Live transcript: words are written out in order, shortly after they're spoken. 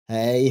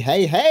Hey,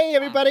 hey, hey,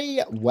 everybody.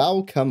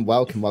 Welcome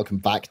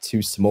back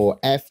to some more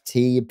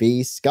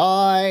FTB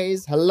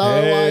Skies. Hello,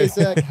 Hey.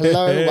 Isaac.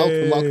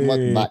 Hello,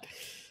 welcome back.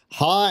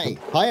 Hi,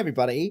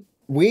 everybody.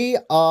 We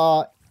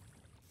are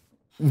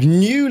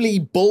newly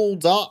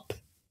balled up,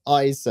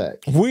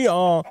 Isaac. We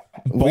are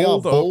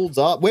balled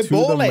up. We're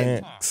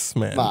balling, max,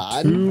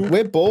 man.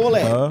 We're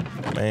balling.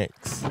 The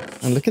max.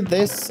 And look at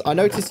this. I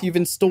noticed you've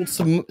installed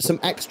some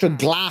extra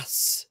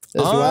glass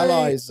as well,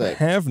 Isaac.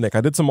 Have, Nick. I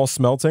did some more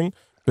smelting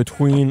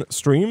between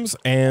streams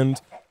and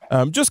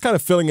just kind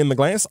of filling in the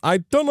glass. I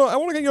don't know. I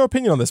want to get your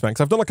opinion on this, man, because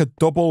I've done like a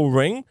double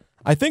ring.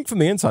 I think from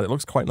the inside it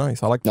looks quite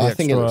nice. I like the I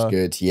think it looks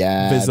good.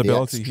 Yeah,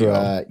 visibility.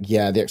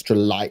 The extra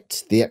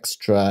light, the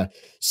extra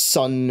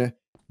sun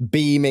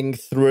beaming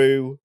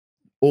through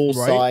all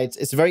sides.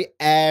 It's very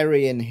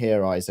airy in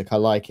here, Isaac. I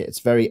like it.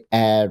 It's very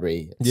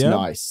airy. It's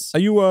nice. Are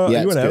you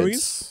an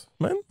Aries,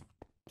 man?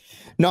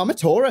 No, I'm a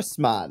Taurus,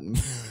 man.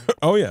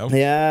 Oh, yeah.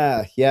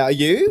 Yeah. Are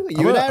you?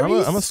 Are you an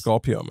Aries? I'm a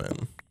Scorpio,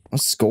 man. A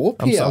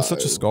Scorpio? I'm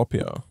such a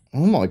Scorpio.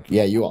 Oh my,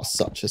 yeah, you are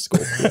such a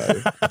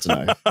Scorpio. I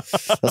don't know.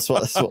 That's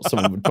what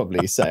someone would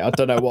probably say. I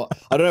don't know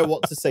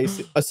what to say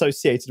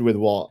associated with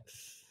what.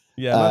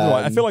 Yeah,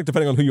 I feel like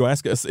depending on who you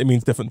ask us, it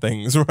means different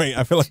things, right?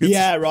 I feel like it's,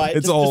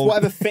 It's just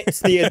whatever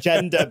fits the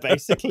agenda,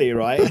 basically,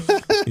 right?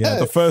 Yeah,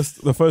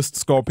 the first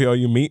Scorpio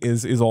you meet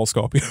is all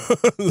Scorpio.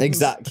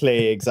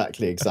 Exactly.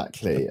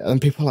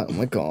 And people are like, oh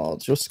my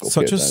god, you're Scorpio.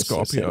 Such a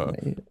Scorpio.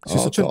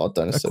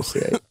 Don't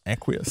associate.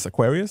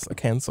 Aquarius, a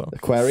Cancer.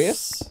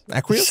 Aquarius.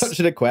 Such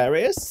an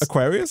Aquarius.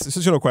 Aquarius. Is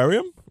such an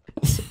aquarium.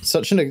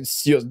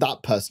 That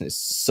person is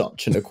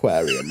such an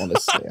aquarium,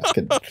 honestly. I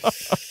can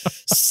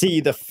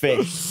see the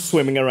fish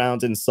swimming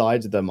around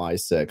inside of them,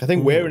 Isaac. I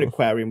think we're an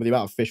aquarium with the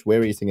amount of fish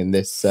we're eating in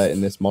this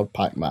mod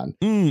pack, man.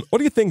 What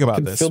do you think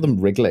about this? Feel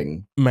them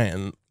wriggling,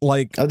 man.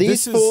 Like, are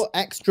these for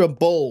extra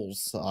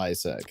balls,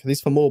 Isaac? Are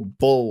these for more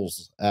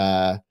balls?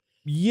 Yeah,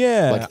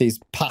 like these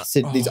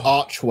these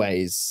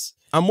archways.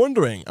 I'm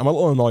wondering. I'm a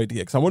little annoyed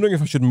here because I'm wondering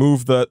if I should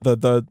move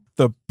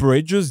the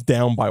bridges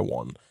down by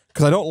one.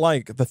 Because I don't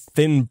like the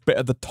thin bit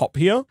at the top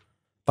here.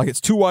 Like,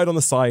 it's too wide on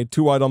the side,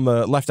 too wide on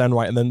the left and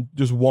right, and then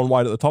just one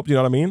wide at the top. Do you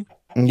know what I mean?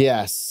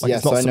 Yes, like,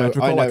 it's not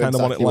symmetrical. I kind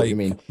of want it like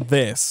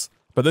this.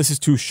 But this is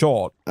too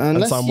short.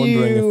 And so I'm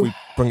wondering if we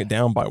bring it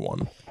down by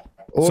one.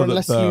 Or so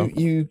unless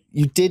you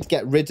did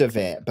get rid of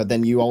it, but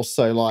then you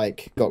also,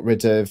 like, got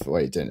rid of...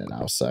 Well, you're doing it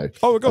now, so...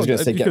 Oh, God. I was going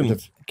to say you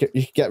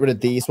could get rid of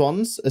these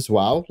ones as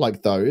well,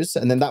 like those,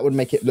 and then that would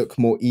make it look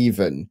more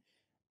even.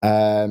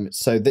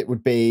 So that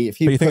would be... If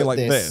you think like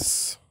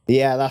this...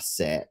 Yeah, that's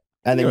it.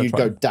 And then you'd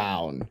go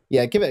down.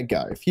 Yeah, give it a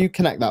go. If you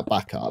connect that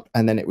back up,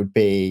 and then it would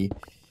be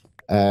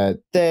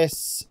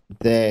this,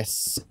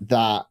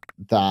 that,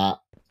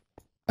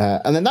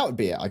 and then that would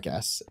be it, I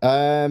guess.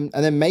 And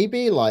then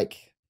maybe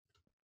like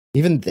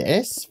even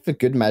this for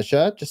good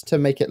measure, just to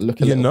make it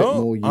look a little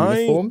bit more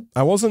uniform.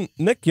 I wasn't,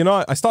 Nick,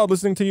 I started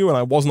listening to you and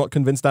I was not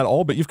convinced at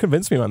all, but you've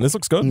convinced me, man. This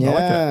looks good. Yeah, I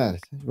like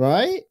it.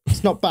 Right?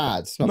 It's not bad.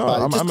 It's not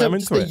bad. I'm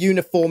into the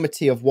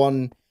uniformity of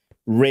one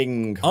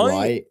ring,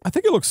 right? I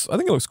think it looks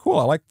cool.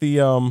 I like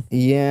the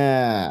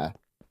I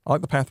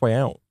like the pathway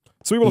out.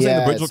 So people are saying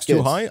the bridge looks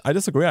too high. I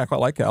disagree. I quite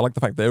like it. I like the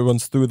fact that it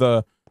runs through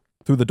the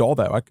door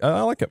there.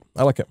 I like it.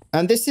 I like it.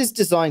 And this is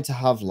designed to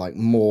have like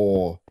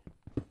more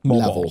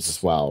levels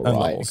as well, right?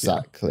 Levels,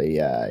 exactly.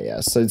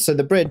 Yeah. So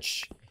the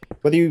bridge,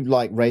 whether you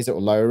like raise it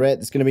or lower it,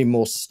 there's going to be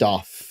more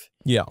stuff.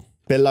 Yeah.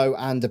 Below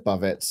and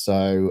above it.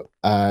 So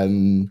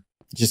it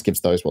just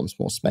gives those ones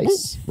more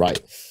space,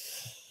 right?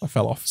 I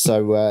fell off.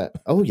 So,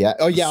 oh yeah,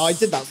 I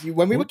did that.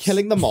 When we were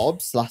killing the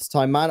mobs last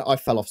time, man, I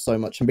fell off so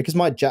much. And because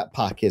my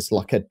jetpack is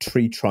like a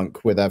tree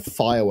trunk with a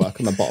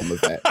firework on the bottom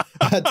of it,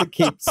 I had to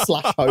keep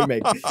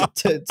 /homing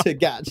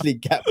to actually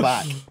get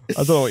back.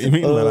 I don't know what you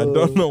mean, man. I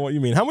don't know what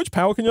you mean. How much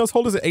power can yours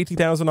hold? Is it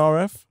 80,000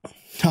 RF?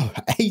 Oh,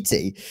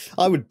 80.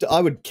 I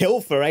would kill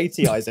for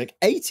 80, Isaac.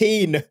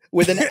 18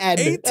 with an N.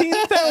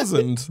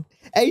 18,000.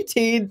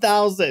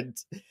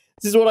 18,000. This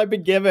is what I've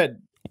been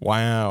given.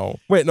 Wow.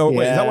 Wait, no,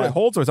 wait, is that what it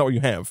holds or is that what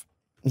you have?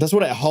 That's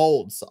what it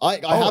holds. I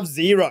have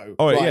 0.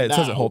 Oh, yeah, it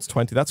says it holds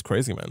 20. That's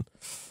crazy, man.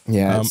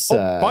 Yeah,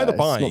 by the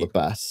by, it's not the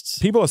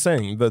best. People are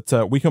saying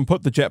that we can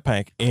put the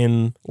jetpack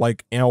in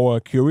like our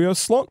curio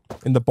slot,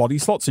 in the body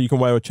slot, so you can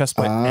wear a chest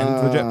plate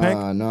and the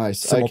jetpack.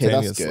 Nice. Okay,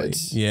 that's good.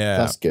 Yeah,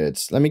 that's good.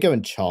 Let me go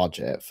and charge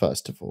it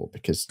first of all,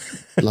 because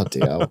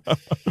bloody hell, I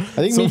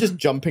think me just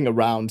jumping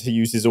around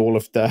uses all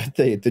of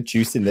the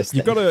juice in this.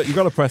 You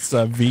gotta press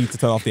V to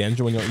turn off the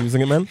engine when you're not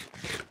using it, man.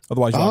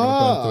 Otherwise, you're not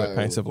gonna burn through it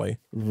passively.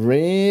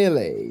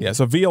 Really? Yeah.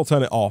 So V will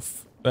turn it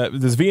off.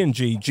 There's V and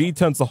G. G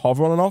turns the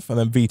hover on and off, and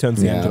then V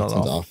turns the engine on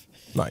and off.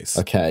 Nice.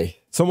 Okay.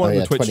 Someone in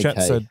the Twitch chat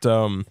said,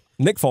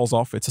 Nick falls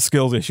off. It's a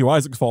skills issue.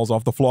 Isaac falls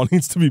off. The floor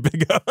needs to be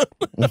bigger.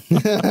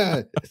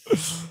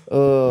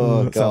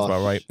 Oh, God. Sounds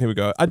about right. Here we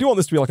go. I do want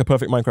this to be like a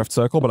perfect Minecraft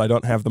circle, but I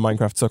don't have the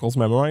Minecraft circles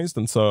memorized,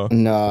 and so...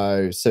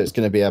 No, so it's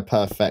going to be a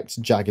perfect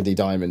jaggedy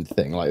diamond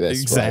thing like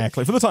this,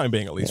 exactly. Right? For the time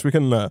being, at least. We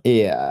can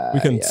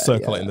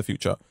circle it in the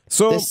future.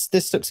 So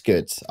this looks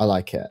good. I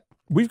like it.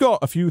 We've got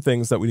a few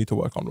things that we need to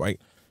work on, right?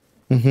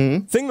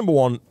 Thing number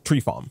one, tree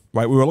farm,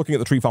 right? We were looking at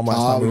the tree farm last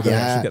time. We were going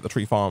to actually get the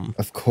tree farm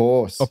of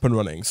course up and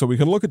running. So we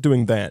can look at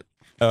doing that.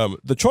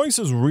 The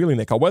choices really,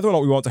 Nick, are whether or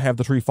not we want to have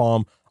the tree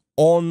farm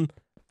on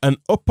an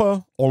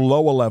upper or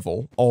lower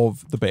level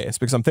of the base,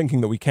 because I'm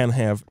thinking that we can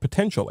have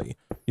potentially,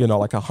 you know,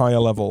 like a higher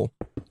level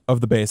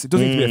of the base. It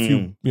doesn't need to be a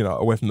few, you know,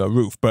 away from the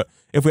roof, but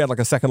if we had like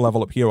a second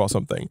level up here or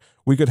something,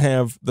 we could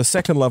have the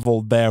second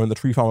level there and the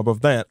tree farm above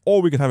that,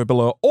 or we could have it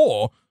below,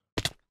 or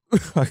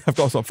I've got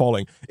to stop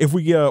falling. If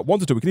we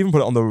wanted to, we could even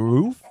put it on the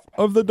roof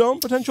of the dome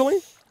potentially.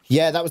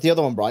 Yeah, that was the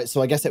other one, right?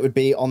 So I guess it would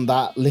be on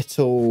that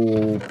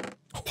little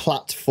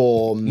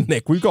platform.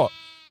 Nick, we've got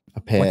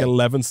up here. Like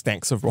 11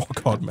 stacks of raw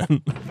cod,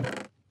 man.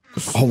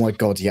 Oh my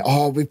god, yeah.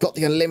 Oh, we've got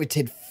the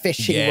unlimited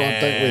fishing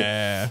rod, don't we?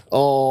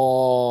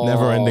 Oh,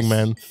 never ending,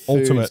 man.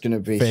 Ultimate gonna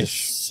be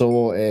fish.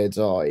 Sorted.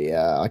 Oh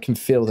yeah, I can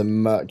feel the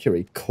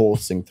mercury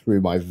coursing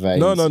through my veins.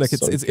 No, Nick,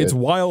 it's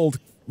wild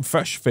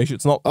fresh fish.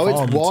 It's not.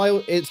 Farmed. It's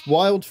wild. It's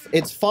wild.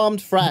 It's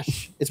farmed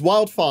fresh. It's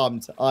wild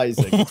farmed,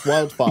 Isaac. It's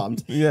wild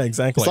farmed. Yeah,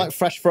 exactly. It's like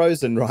fresh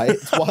frozen, right?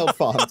 It's wild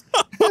farmed.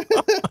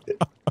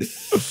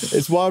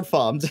 It's wild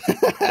farmed.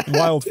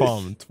 Wild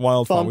farmed.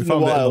 Wild farmed. We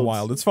found it in the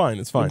wild. It's fine.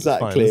 It's fine.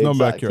 Exactly. It's fine. There's no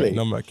mercury.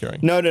 No mercury.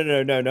 No,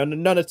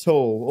 none at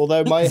all.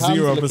 Although my hands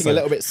are looking a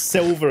little bit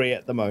silvery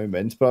at the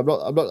moment, but I'm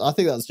not. I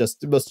think it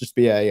must just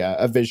be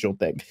a visual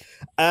thing.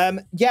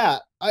 Yeah.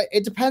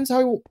 It depends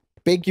how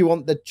big you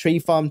want the tree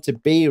farm to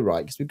be,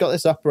 right? Because we've got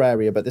this upper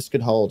area, but this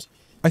could hold.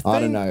 I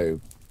don't know.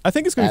 I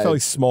think it's going to be fairly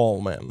small,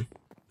 man.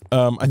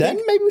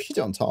 Then maybe we should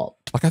do it on top.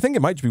 Like I think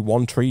it might just be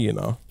one tree, you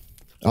know.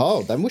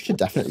 Oh, then we should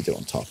definitely do it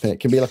on top. And it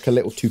can be like a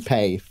little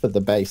toupee for the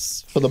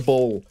base, for the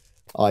ball,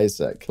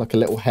 Isaac, like a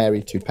little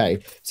hairy toupee.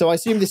 So I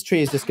assume this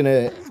tree is just going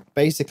to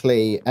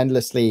basically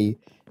endlessly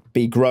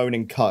be grown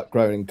and cut,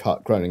 grown and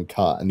cut, grown and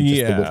cut, and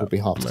just the wood will be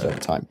harvested over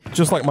time.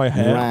 Just like my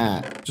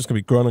hair. Just going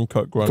to be grown and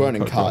cut, grown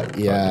and cut.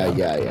 Yeah.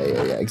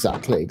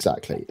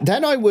 Exactly.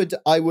 Then I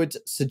would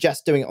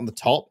suggest doing it on the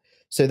top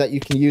so that you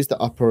can use the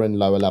upper and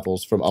lower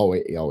levels from. Oh,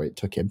 it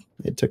took him.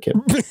 It took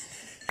him.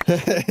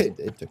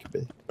 It took a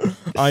bit.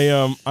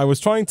 I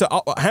was trying to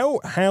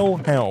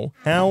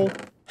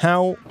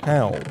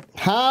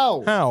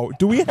how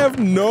do we have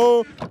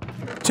no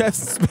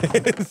chest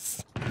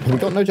space? We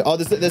got no. Oh,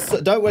 there's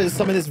don't worry. There's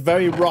something that's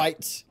very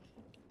right.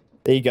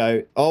 There you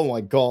go. Oh my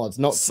god,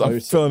 not so. I'm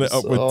filling it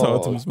up with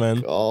totems,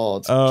 man.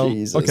 God,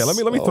 Jesus. Okay, let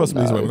me throw some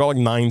of these away. We've got like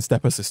 9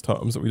 step assist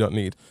totems that we don't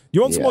need.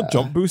 You want some more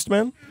jump boost,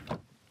 man?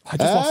 I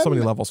just lost so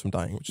many levels from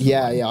dying. Which is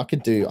yeah, I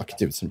could do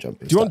with some jump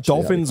boost. Do you want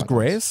Dolphin's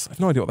Grace? I have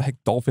no idea what the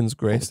heck Dolphin's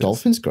Grace is.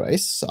 Dolphin's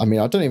Grace? I mean,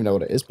 I don't even know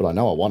what it is, but I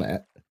know I want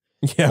it.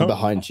 Yeah. I'm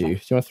behind you. Do you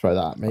want to throw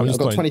that? Maybe I've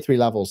got 23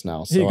 levels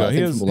now. So here you go. I think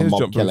here's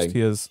jump boost.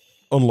 Here's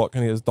unlock,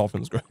 and here's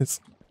Dolphin's Grace.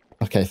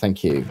 Okay,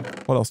 thank you.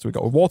 What else do we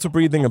got? Water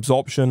breathing,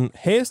 absorption,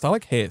 haste. I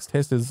like haste.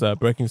 Haste is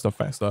breaking stuff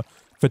faster.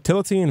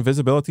 Fertility,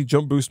 invisibility,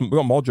 jump boost. We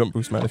got more jump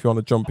boost, man. If you want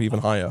to jump even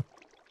higher.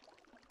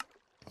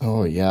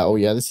 Oh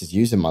yeah. This is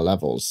using my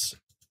levels.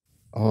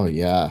 Oh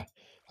yeah.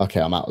 Okay,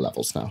 I'm out of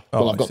levels now.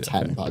 Well, I've got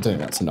 10, but I don't think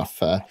that's enough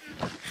for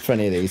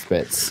any of these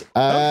bits.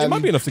 It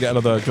might be enough to get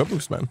another jump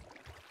boost, man.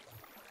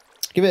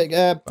 Give it.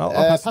 I'll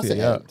pass it.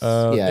 Yeah.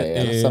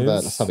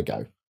 Let's have a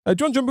go. Do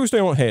you want jump boost or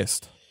do you want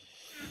haste?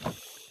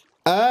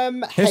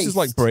 Haste is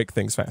like break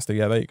things faster.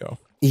 Yeah, there you go.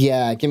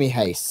 Yeah, give me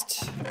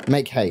haste.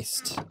 Make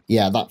haste.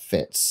 Yeah, that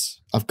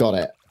fits. I've got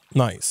it.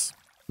 Nice.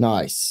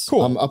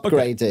 Cool. I'm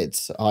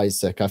upgraded, okay.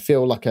 Isaac. I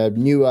feel like a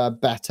newer,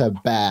 better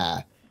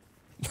bear.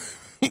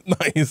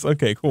 Nice.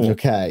 Okay, cool.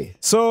 Okay.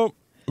 So,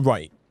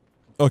 right.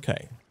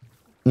 Okay.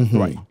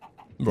 Right.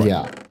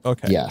 Yeah.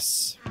 Okay.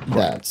 Yes.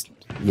 Right.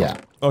 Yeah.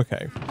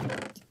 Okay.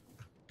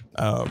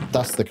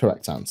 That's the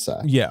correct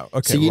answer. Yeah.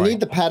 Okay. So you need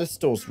the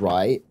pedestals,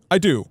 right? I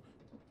do.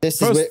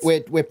 This is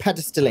we're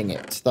pedestaling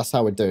it. That's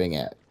how we're doing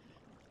it.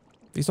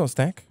 These don't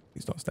stack.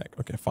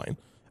 Okay, fine.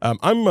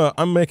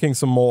 I'm making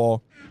some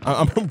more.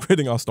 I'm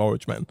upgrading our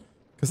storage, man,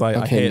 because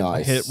I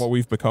hate what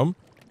we've become.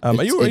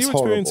 Are you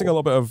experiencing a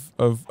little bit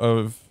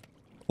of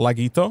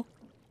lagito?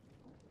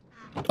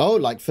 Oh,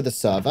 like for the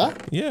server?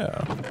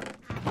 Yeah.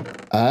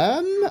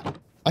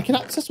 I can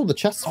access all the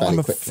chests fairly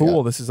quickly. I'm a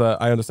fool. This is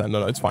I understand.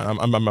 No, it's fine.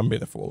 I'm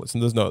being a fool.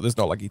 Listen, there's no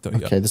lagito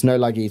here. Okay, there's no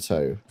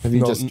lagito. Have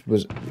you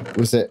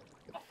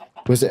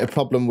was it a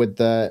problem with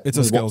the? It's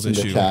a skills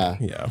issue. Chair,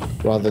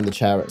 rather than the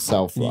chair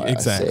itself. Right?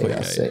 Exactly.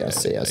 I see.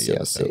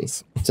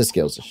 It's a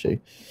skills issue.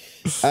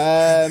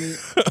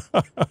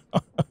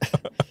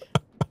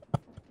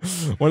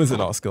 When is it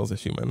not a skills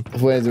issue, man?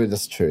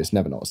 That's true. It's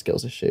never not a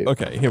skills issue.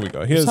 Okay, here we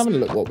go. Just having a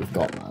look what we've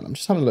got, man. I'm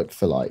just having a look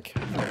for like.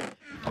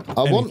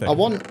 I want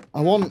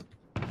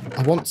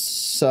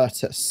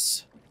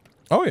Certus.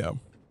 Oh yeah.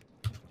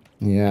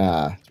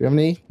 Yeah. Do we have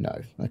any?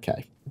 No.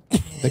 Okay.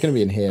 They're going to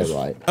be in here,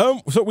 right?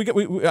 So I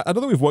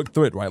don't think we've worked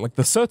through it, right? Like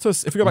the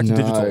Certus, if you go back to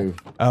digital,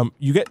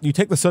 you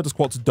take the Certus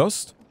quartz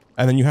dust,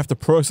 and then you have to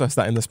process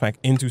that in this pack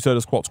into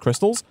Certus quartz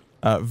crystals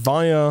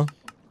via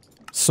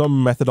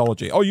some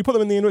methodology. Oh, you put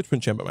them in the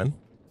enrichment chamber, man.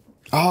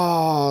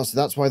 Oh, so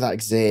that's why that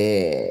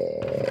exists.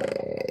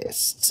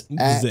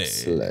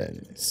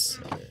 Excellent.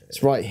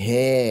 It's right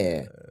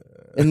here.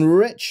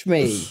 Enrich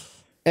me.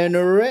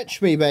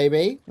 Enrich me,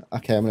 baby.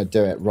 Okay, I'm going to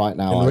do it right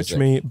now, Enrich Isaac.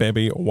 me,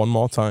 baby, one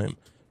more time.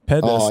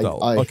 Pedestal.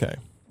 Okay.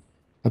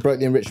 I broke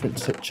the enrichment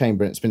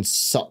chamber and it's been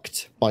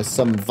sucked by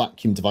some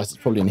vacuum device.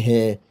 It's probably in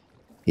here.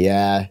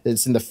 Yeah,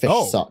 it's in the fish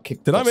suck.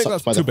 Did I make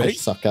that too big?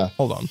 Sucker.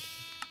 Hold on.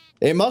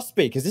 It must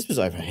be, because this was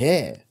over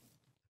here.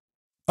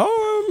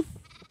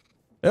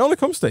 It only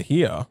comes to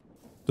here.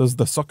 Does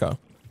the sucker?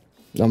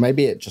 Or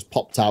maybe it just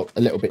popped out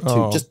a little bit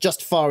too,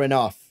 just far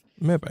enough.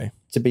 Maybe.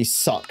 To be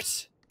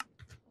sucked.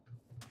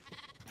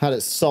 Had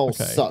its soul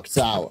sucked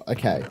out.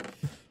 Okay.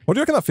 What do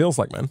you reckon that feels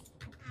like, man?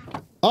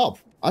 Oh,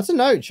 I don't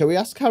know. Shall we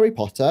ask Harry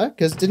Potter?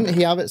 Because didn't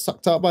he have it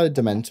sucked out by the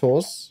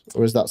Dementors?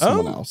 Or is that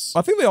someone else?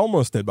 I think they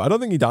almost did, but I don't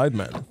think he died,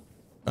 man.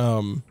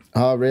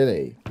 Oh,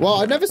 really? Well,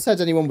 I never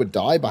said anyone would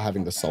die by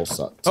having the soul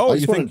sucked. Oh,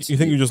 you think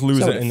you just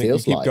lose it and you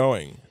keep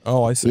going?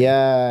 Oh, I see.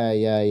 Yeah.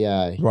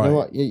 Right. You know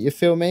what? You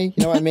feel me?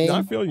 You know what I mean?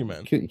 I feel you,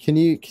 man. Can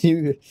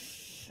you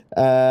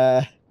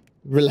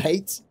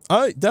relate?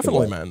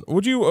 Definitely, man.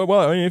 Would you?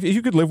 Well, I mean, if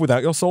you could live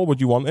without your soul, would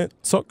you want it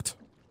sucked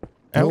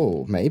out?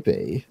 Oh,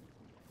 maybe.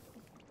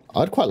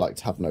 I'd quite like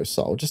to have no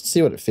soul, just to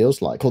see what it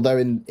feels like. Although,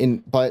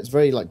 in by its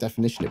very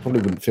definition, it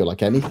probably wouldn't feel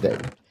like anything.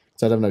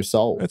 So I'd have no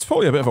soul. It's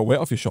probably a bit of a weight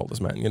off your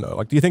shoulders, man. You know,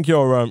 like, do you think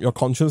your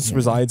conscience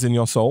resides in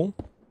your soul?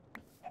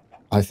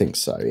 I think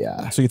so,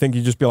 yeah. So you think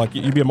you'd just be like,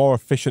 you'd be a more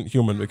efficient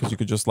human because you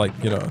could just, like,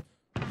 you know,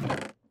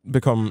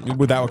 become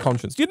without a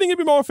conscience. Do you think you'd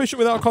be more efficient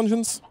without a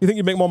conscience? You think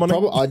you'd make more money?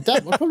 I'd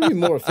probably be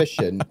more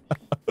efficient.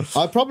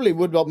 I probably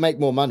would not make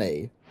more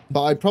money,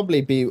 but I'd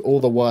probably be all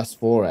the worse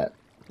for it.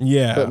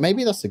 Yeah. But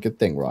maybe that's a good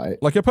thing, right?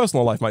 Like, your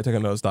personal life might take a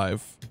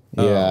nosedive.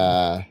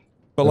 Yeah.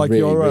 But like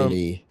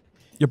really,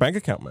 your bank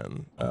account,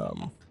 man.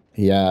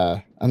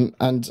 Yeah, and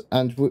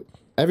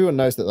everyone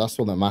knows that that's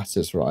all that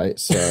matters, right?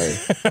 So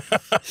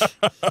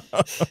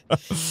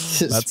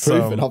it's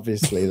proven,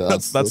 obviously,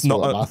 that's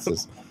not what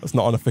matters. That's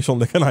not an official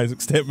Nick and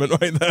Isaac statement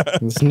right there.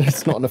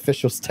 It's not an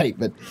official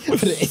statement,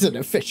 but it is an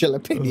official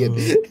opinion.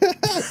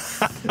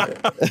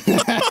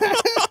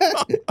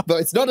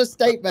 But it's not a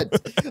statement,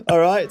 all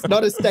right? It's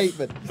not a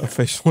statement.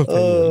 Official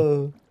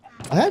opinion.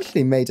 I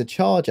actually made a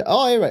charger.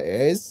 Oh, here it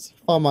is.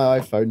 Find my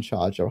iPhone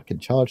charger. I can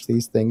charge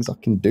these things. I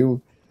can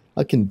do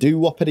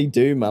whoppity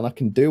do, man. I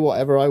can do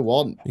whatever I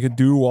want. You can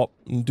do what?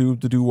 Do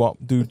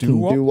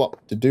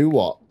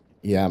what?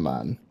 Yeah,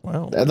 man.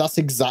 Wow. That's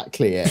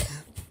exactly it.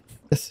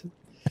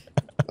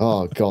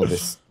 Oh God,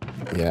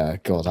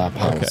 our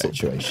power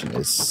situation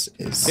is.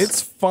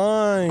 It's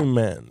fine,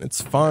 man.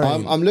 It's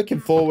fine. I'm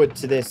looking forward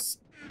to this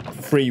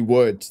free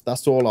wood.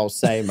 That's all I'll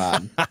say,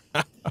 man.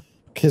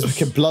 Because we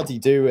can bloody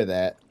do with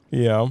it.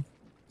 Yeah.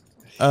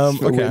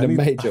 Okay. In a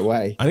major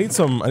way. I need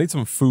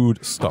some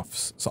food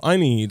stuffs. So I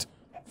need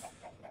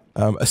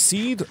a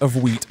seed of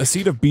wheat, a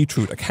seed of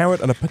beetroot, a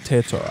carrot, and a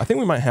potato. I think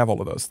we might have all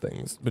of those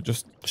things, but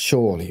just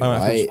surely, I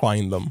have to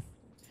find them.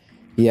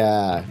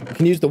 Yeah, you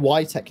can use the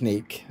Y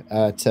technique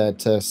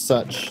to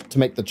search to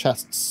make the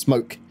chest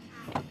smoke.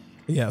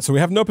 Yeah, so we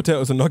have no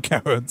potatoes and no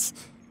carrots,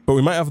 but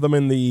we might have them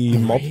in the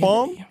mob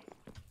farm.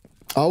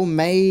 Oh,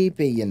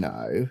 maybe, you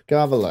know. Go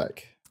have a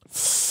look.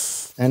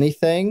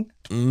 Anything?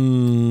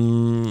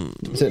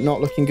 Is it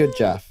not looking good,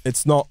 Jeff?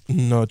 It's not.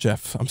 No,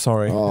 Jeff. I'm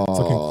sorry. It's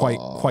looking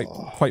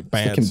quite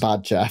bad. It's looking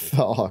bad, Jeff.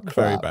 Oh, crap.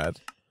 Very bad.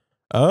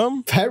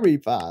 Very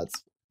bad.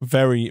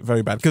 Very,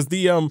 very bad. Because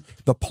the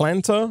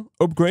planter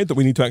upgrade that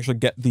we need to actually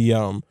get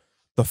the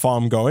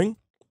farm going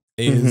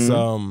is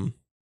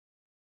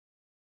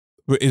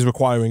is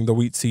requiring the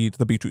wheat seed,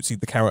 the beetroot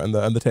seed, the carrot, and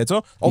the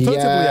potato.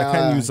 Alternatively, I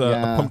can use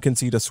a pumpkin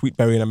seed, a sweet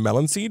berry, and a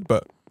melon seed.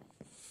 But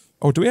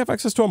do we have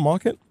access to a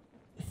market?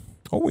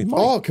 Oh, we might.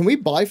 Oh, can we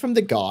buy from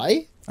the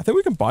guy? I think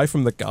we can buy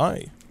from the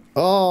guy.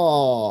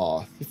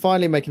 Oh, he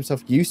finally make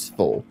himself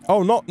useful.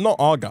 Oh, not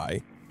our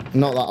guy.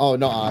 Not that. Oh,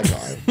 not our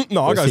guy.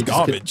 No, our guy's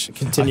garbage.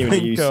 Continually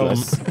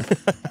useless.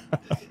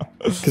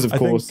 Because of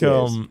course.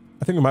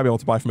 I think we might be able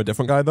to buy from a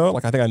different guy though.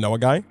 Like I think I know a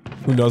guy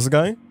who knows a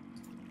guy.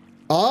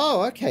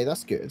 Oh, okay,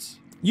 that's good.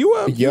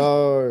 You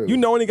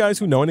know any guys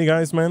who know any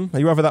guys, man? Are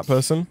you ever that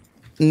person?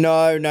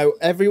 No.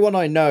 Everyone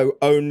I know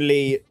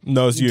only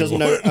knows you.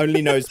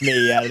 Only knows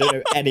me. Yeah, they don't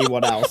know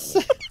anyone else.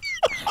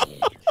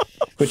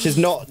 Which is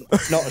not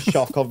a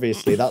shock,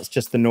 obviously. That's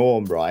just the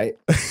norm, right?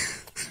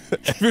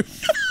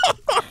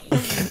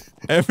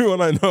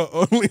 Everyone I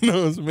know only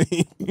knows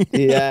me.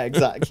 Yeah,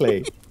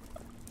 exactly.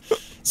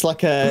 It's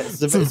like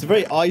it's a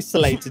very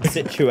isolated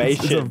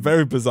situation. It's a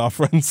very bizarre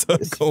friend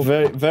circle. It's a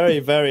very, very,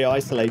 very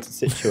isolated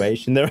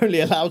situation. They're only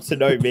allowed to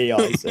know me,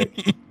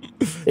 Isaac.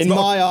 In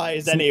my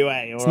eyes,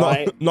 anyway. All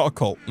right. Not a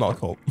cult. Not a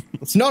cult.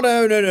 It's not.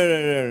 No.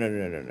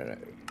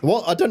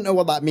 What? I don't know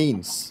what that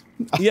means.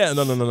 Yeah.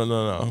 No.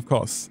 Of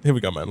course. Here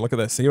we go, man. Look at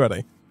this. Are you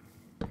ready?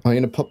 I'm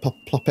gonna plop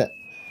it.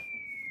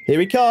 Here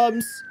he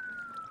comes.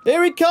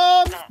 Here he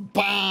comes.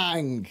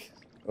 Bang.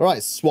 All right,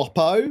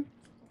 Swappo.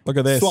 Look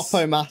at this.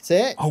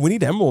 Swappo-matic. Oh, we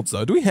need emeralds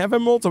though. Do we have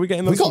emeralds? Are we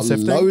getting those? We got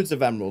loads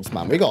of emeralds,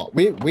 man. We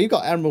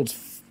got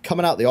emeralds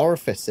coming out the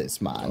orifices,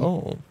 man.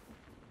 Oh.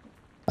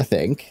 I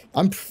think.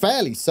 I'm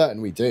fairly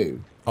certain we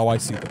do. Oh, I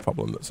see the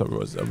problem that's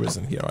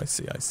arisen here. I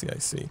see. Are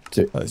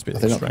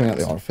they not coming out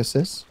the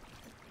orifices?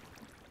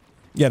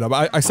 Yeah, no,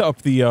 but I set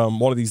up the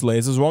one of these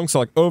lasers wrong. So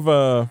like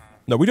over...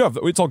 No, we do have...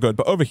 It's all good.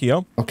 But over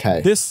here,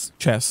 okay, this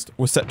chest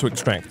was set to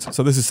extract.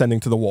 So this is sending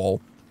to the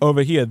wall.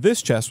 Over here,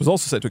 this chest was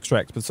also set to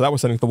extract, but so that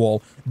was sending to the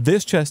wall.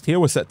 This chest here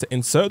was set to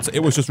insert. So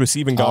it was just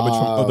receiving garbage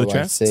from other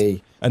chests. I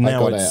see. And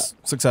now it's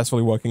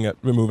successfully working at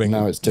removing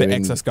the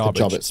excess garbage.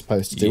 The job it's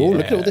supposed to do. Yeah. Oh,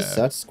 look at all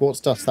this quartz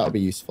dust. That'll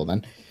be useful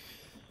then.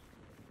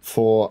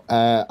 For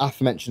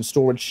aforementioned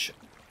storage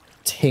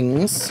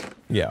tings.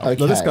 Yeah. Okay.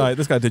 No,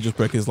 this guy did just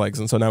break his legs,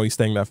 and so now he's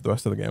staying there for the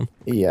rest of the game.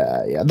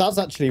 Yeah. That's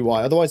actually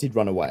why. Otherwise, he'd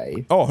run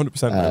away. Oh,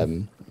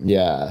 100%.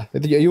 Yeah. Are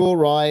you all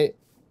right?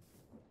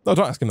 No,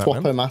 don't ask him that,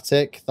 man.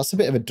 Swap-o-matic. That's a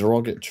bit of a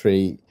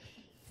derogatory...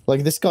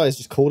 Like, this guy has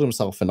just called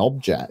himself an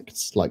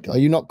object. Like, are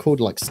you not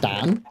called, like,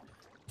 Stan?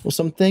 Or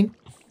something?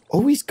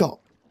 Oh, he's got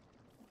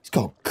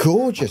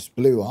gorgeous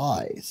blue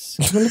eyes.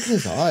 Come on, look at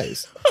his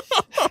eyes.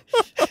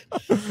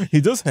 He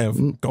does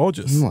have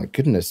gorgeous. Oh my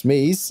goodness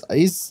me.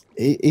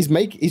 He's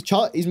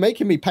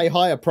making me pay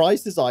higher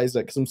prices,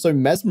 Isaac, because I'm so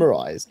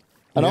mesmerized.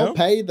 And I'll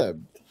pay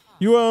them.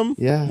 You,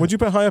 yeah. Would you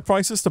pay higher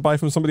prices to buy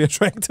from somebody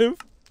attractive?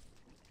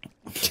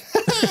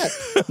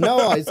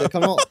 No, Isaac,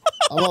 I'm not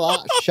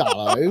that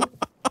shallow.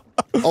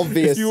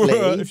 Obviously.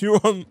 If you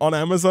were on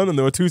Amazon and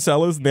there were two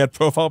sellers and they had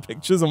profile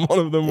pictures and one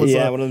of them was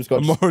one of them's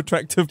got a more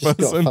attractive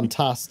person. Got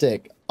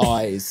fantastic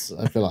eyes.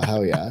 I feel like,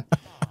 hell yeah.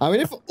 I mean,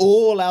 if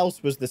all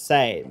else was the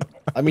same,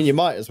 I mean, you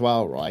might as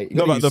well, right?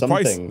 No, but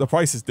the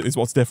price is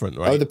what's different,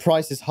 right? Oh, the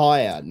price is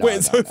higher. No,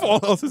 Wait, so if all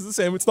else is the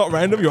same, it's not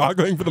random? You are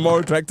going for the more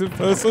attractive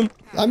person?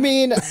 I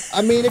mean, if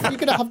you're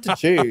going to have to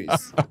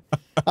choose,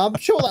 I'm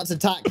sure that's a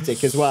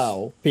tactic as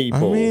well,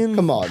 people. I mean,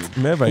 come on.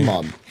 Maybe. Come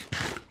on.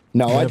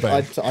 No,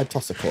 I'd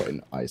toss a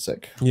coin,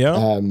 Isaac.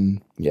 Yeah?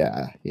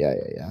 Yeah.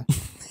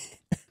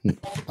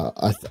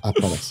 I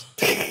promise.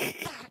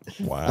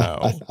 Wow.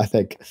 I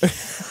think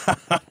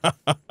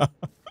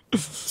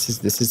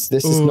this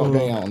is not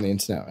going out on the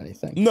internet or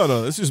anything.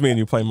 No, it's just me and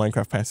you playing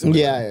Minecraft passively.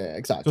 Yeah,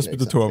 exactly. Just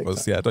the two of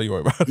us. Yeah, don't you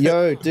worry about it.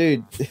 Yo,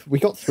 dude, we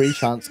got 3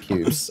 chance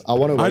cubes. I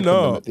want to open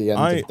them at the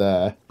end of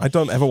the... I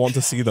don't ever want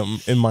to see them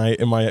in my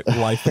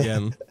life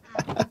again.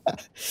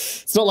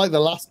 It's not like the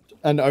last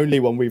and only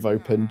one we've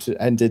opened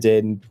ended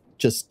in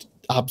just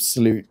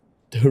absolute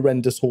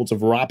horrendous hordes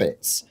of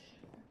rabbits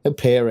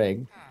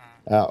appearing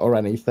or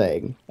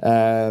anything.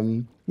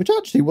 Which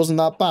actually wasn't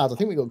that bad. I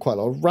think we got quite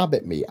a lot of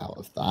rabbit meat out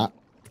of that.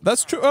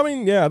 That's true. I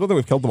mean, yeah, I don't think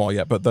we've killed them all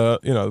yet, but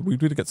we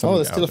did get some. Oh,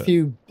 there's still a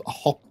few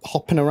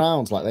hopping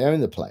around like they own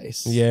the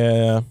place.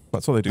 Yeah,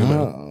 that's what they do.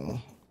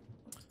 Man.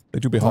 They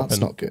do be hopping. That's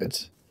not good.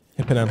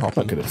 Hipping and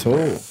hopping. Not good at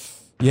all.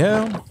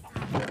 Yeah.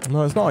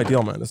 No, it's not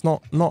ideal, man. It's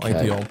not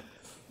ideal.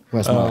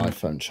 Where's my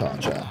iPhone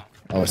charger?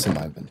 Oh, it's in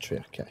my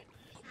inventory. Okay.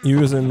 You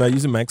using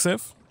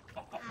MagSafe?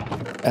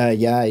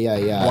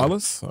 Yeah.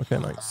 Wireless? Okay,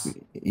 nice.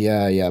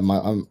 Yeah.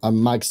 I'm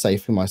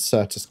MagSafing my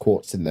Certus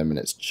quartz in them, and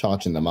it's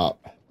charging them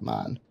up,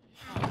 man.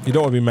 You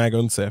don't want to be mag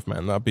unsafe,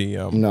 man. That'd be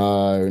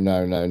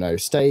No.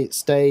 Stay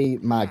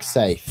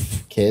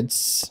MagSafe,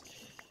 kids.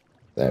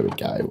 There we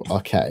go.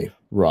 Okay,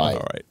 right.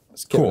 All right.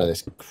 Let's get rid of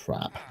this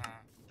crap.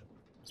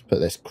 Let's put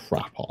this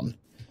crap on.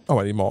 Oh,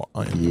 I need more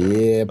iron.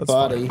 Yeah, that's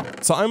buddy.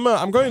 Fine. So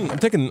I'm going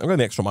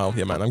the extra mile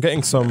here, man. I'm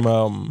getting some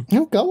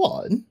go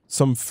on.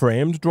 Some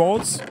framed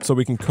drawers so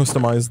we can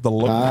customize the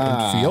look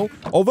and feel.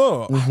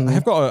 Although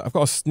I've got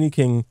a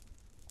sneaking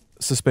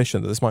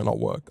suspicion that this might not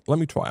work. Let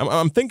me try.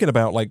 I'm thinking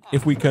about like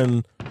if we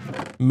can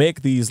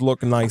make these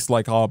look nice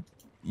like our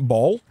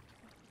ball.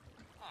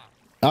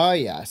 Oh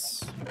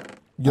yes.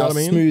 You know what I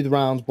mean? Smooth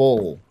round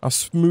ball. A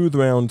smooth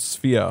round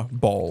sphere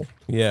ball.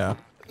 Yeah.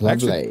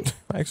 Lovely.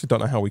 I actually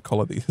don't know how we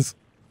color these.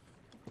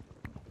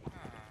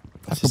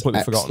 I've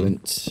completely forgotten.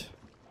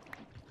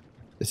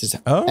 This is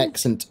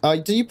excellent.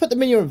 Do you put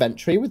them in your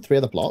inventory with 3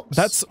 other blocks?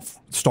 That's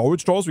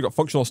storage drawers. We've got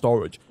functional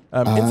storage.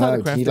 Inside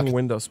the crafting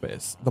window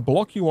space, the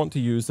block you want to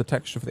use, the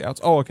texture for the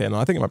outside. Oh, okay. No,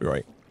 I think it might be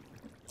right.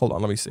 Hold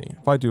on. Let me see.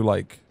 If I do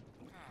like...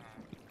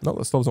 No,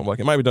 that still doesn't work.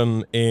 It might be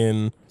done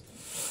in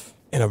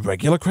a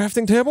regular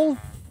crafting table.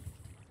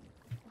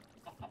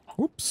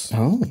 Whoops.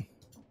 Oh.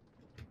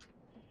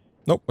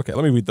 Nope. Okay,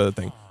 let me read the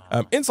thing.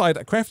 Inside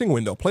a crafting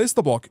window, place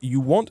the block you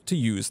want to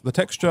use the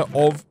texture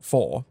of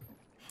for.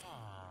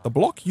 The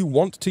block you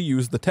want to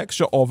use the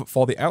texture of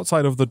for the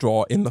outside of the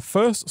drawer in the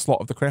first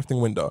slot of the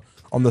crafting window.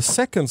 On the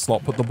second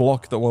slot, put the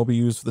block that will be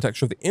used for the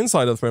texture of the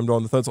inside of the frame drawer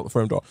on the third slot of the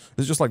frame drawer.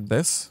 Is it just like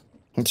this?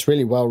 It's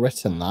really well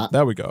written, that.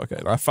 There we go.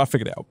 Okay, I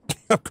figured it out.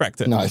 I've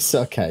cracked it. Nice.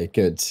 Okay,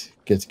 good.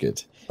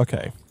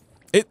 Okay.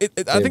 I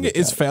think it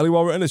is fairly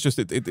well written. It's just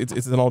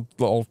it's an odd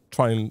little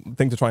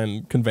thing to try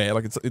and convey.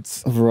 Like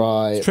it's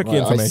tricky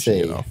information.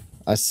 You know.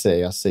 I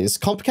see. It's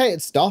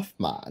complicated stuff,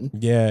 man.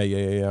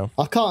 Yeah.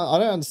 I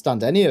don't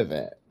understand any of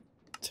it.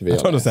 To be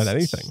honest, I don't understand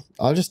anything.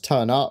 I'll just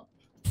turn up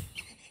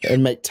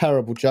and make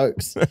terrible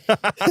jokes.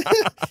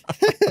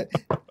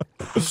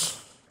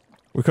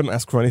 We couldn't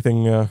ask for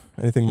anything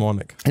more,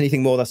 Nick.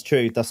 Anything more? That's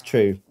true.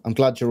 I'm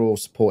glad you're all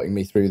supporting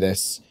me through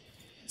this.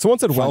 Someone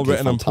said well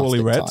written and poorly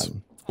read.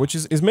 which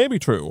is maybe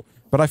true,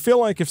 but I feel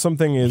like if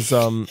something is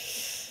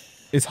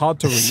hard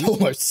to read, it's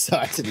almost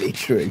certainly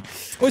true.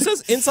 Well, it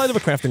says inside of a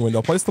crafting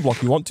window, place the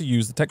block you want to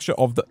use. The texture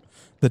of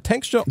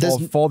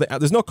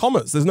there's no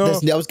commas. There's no.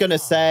 I was going to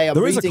say, I'm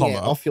reading it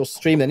off your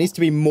stream. There needs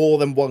to be more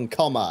than one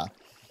comma.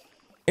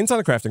 Inside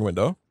a crafting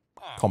window,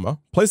 comma.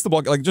 Place the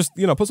block, like just,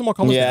 put some more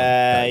commas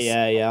down.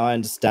 Yeah, I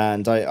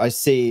understand. I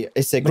see.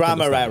 It's a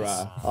grammar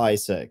error,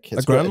 Isaac.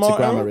 It's a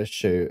grammar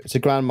issue. It's a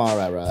grammar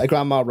error. A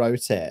grandma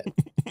wrote it.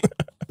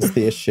 It's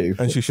the issue.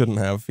 And she shouldn't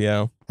have,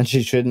 yeah. And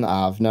she shouldn't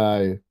have,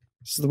 no.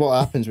 This is what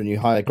happens when you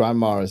hire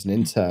grandma as an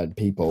intern,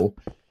 people.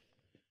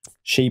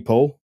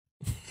 Sheeple.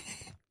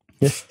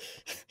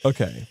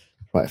 Okay.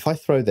 Right, if I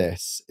throw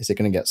this, is it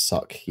going to get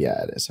sucked?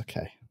 Yeah, it is.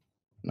 Okay.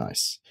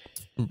 Nice.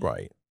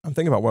 Right. I'm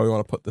thinking about where we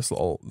want to put this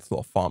little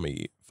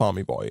farmy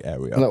boy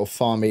area. A little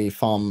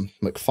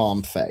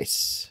McFarm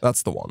face.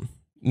 That's the one.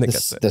 Nick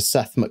gets it. The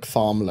Seth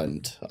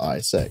MacFarlane,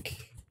 Isaac.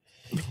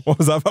 What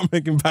was that about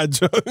making bad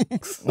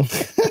jokes?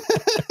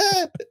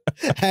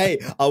 Hey,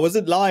 I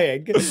wasn't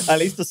lying. At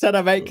least I said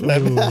I make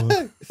them.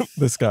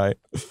 This guy.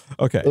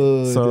 Okay,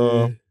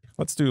 so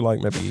let's do like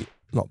maybe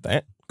not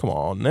that. Come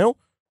on now.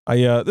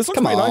 This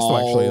looks pretty nice though,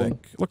 actually.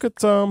 Like, look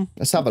at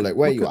Let's have a look.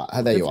 Where you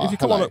at? There you are. If you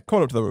come on up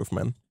to the roof,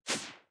 man.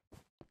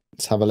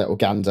 Let's have a little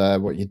gander.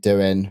 What you're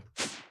doing?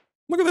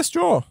 Look at this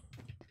drawer.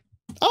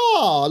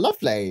 Oh,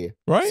 lovely.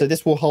 Right. So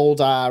this will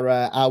hold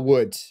our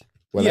wood.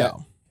 Will it?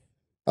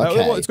 Okay.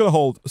 Well, it's going to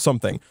hold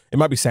something. It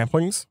might be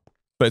samplings,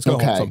 but it's going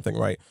to hold something,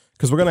 right?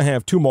 Because we're going to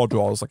have 2 more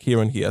drawers, like here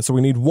and here. So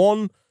we need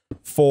one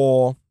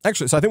for...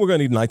 Actually, so I think we're going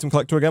to need an item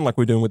collector again, like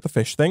we're doing with the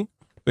fish thing.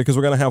 Because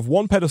we're going to have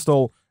one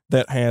pedestal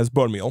that has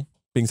bone meal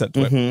being sent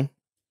to it.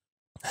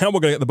 How we're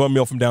going to get the bone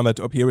meal from down there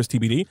to up here is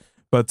TBD.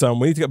 But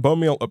we need to get bone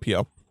meal up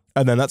here.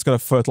 And then that's going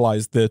to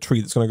fertilize the tree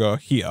that's going to go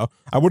here.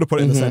 I would have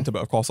put it in the center,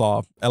 but of course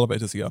our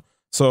elevator's here.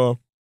 So...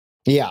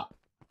 Yeah.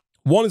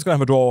 One is going to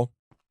have a drawer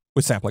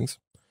with samplings.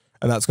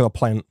 And that's going to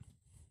plant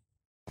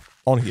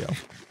on here.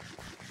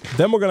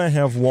 Then we're going to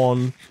have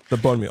one that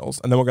bone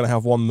meals, and then we're going to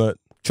have one that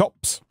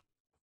chops.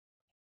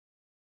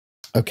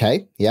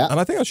 Okay, yeah. And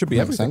I think that should be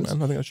everything,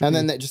 man. I think that should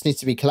then it just needs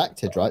to be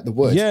collected, right? The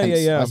wood.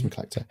 Yeah. Item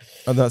collector.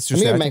 And that's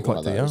just the item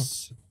collector,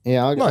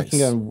 yeah. I can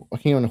go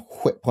and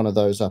whip one of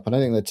those up. I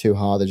don't think they're too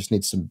hard. They just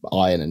need some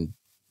iron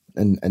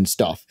and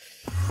stuff.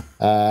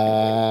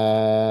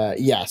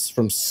 Yes,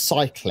 from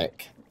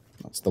Cyclic.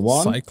 That's the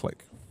one.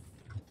 Cyclic.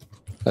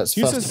 Let's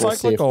do you say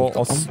cyclic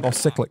or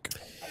cyclic?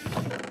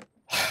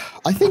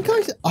 I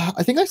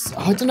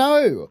don't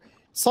know.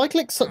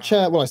 Cyclic's such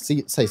a... Well, I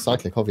say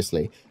cyclic,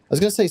 obviously. I was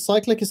going to say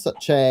cyclic is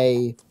such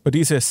a... But do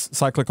you say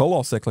cyclical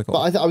or cyclical?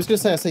 But I was going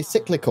to say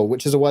cyclical,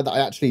 which is a word that I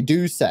actually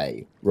do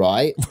say,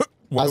 right?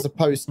 As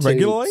opposed to...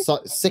 Regularly?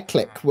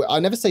 Cyclic. I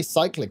never say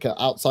cyclic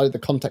outside of the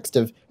context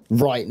of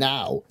right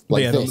now.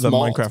 Like the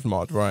Minecraft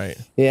mod, right.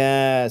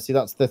 Yeah, see,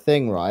 that's the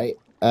thing, right?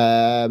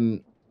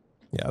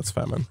 Yeah, that's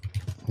fair, man.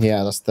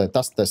 Yeah, that's the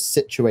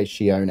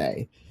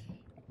situazione.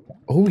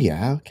 Oh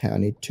yeah, okay. I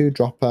need 2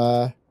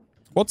 dropper.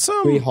 What's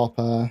 3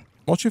 hopper.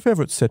 What's your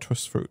favorite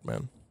citrus fruit,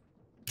 man?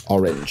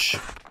 Orange.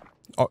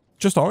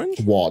 Just orange?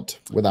 Wad,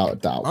 without a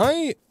doubt.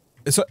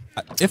 So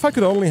if I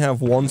could only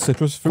have one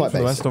citrus fruit for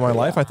the rest of my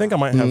life, I think I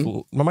might have.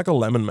 I might go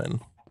lemon,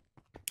 man.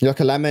 You like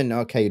a lemon?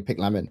 Okay, you'd pick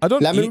lemon.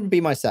 Lemon would be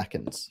my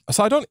second.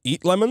 So I don't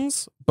eat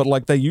lemons, but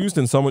like they're used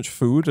in so much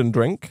food and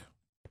drink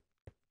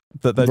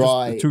that they're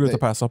just too good to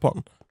pass up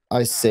on.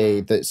 I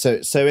see that.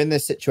 So in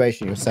this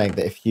situation, you're saying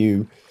that if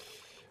you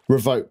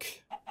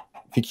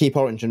keep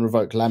orange and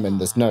revoke lemon,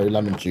 there's no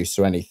lemon juice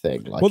or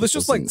anything. Like, well, there's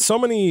just like so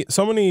many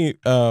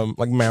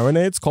like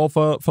marinades call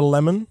for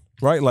lemon,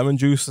 right? Lemon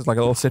juice is like a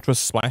little citrus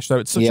splash there.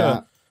 It's such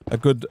a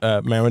good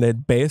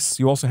marinade base.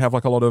 You also have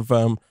like a lot of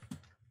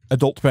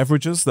adult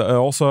beverages that are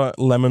also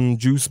lemon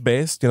juice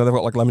based. You know, they've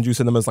got like lemon juice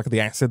in them as like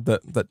the acid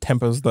that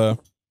tempers the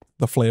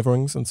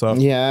flavorings and so.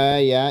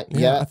 Yeah.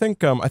 I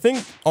think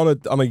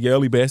on a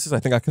yearly basis, I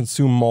think I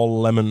consume more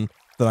lemon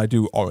than I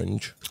do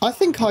orange. I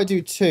think I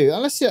do too.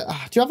 Unless do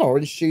you have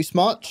orange juice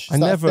much? I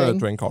never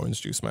drink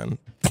orange juice, man.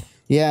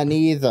 Yeah,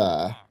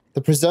 neither.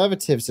 The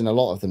preservatives in a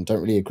lot of them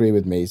don't really agree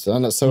with me. So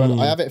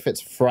I have it if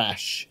it's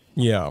fresh.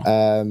 Yeah.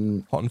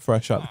 Hot and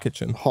fresh out the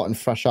kitchen. Hot and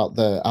fresh out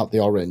the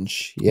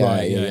orange.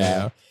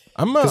 Yeah.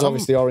 Because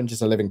obviously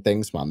oranges are living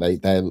things, man.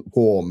 They're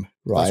warm,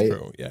 right? That's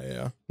true.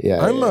 Yeah.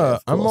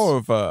 I'm more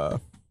of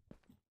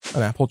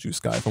an apple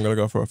juice guy if I'm gonna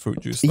go for a fruit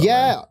juice. Though,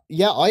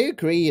 yeah, I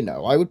agree. You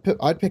know,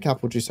 I'd pick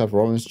apple juice over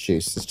orange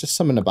juice. There's just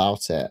something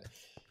about it.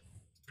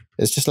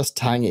 It's just less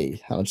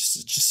tangy and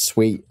just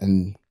sweet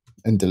and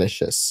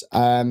delicious.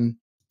 But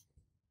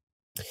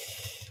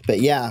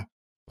yeah.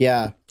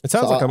 It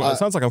sounds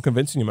like I'm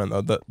convincing you, man.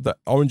 Though that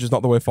orange is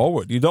not the way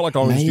forward. You don't like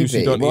orange juice.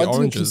 You don't eat oranges.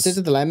 I didn't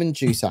consider the lemon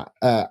juice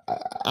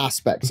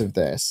aspects of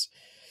this.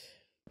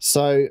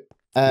 So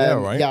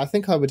I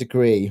think I would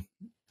agree.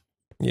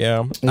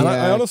 Yeah, and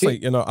I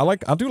honestly,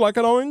 I do like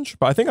an orange,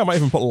 but I think I might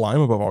even put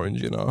lime above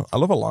orange. You know, I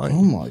love a lime.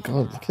 Oh my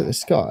god, look at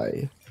this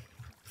guy!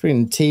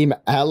 Freaking Team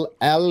L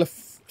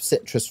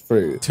citrus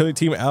fruit.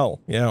 Team L,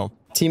 yeah.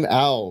 Team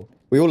L.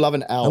 We all love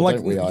an L, and like,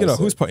 don't we? You know,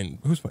 who's putting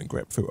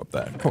grapefruit up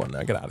there? Come on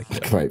now, get out of here.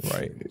 Grapefruit.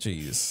 Right?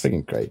 Jeez.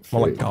 Freaking grapefruit.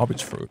 More like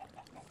garbage fruit.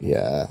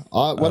 Yeah.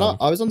 When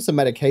I was on some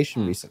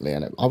medication recently,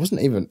 and I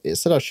wasn't even. It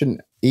said I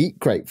shouldn't eat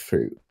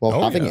grapefruit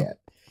while having it.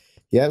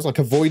 Yeah, it was like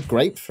avoid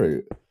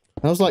grapefruit.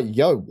 And I was like,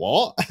 yo,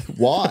 what?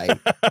 Why?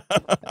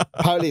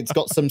 Apparently, it's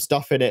got some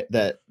stuff in it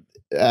that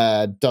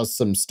does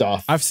some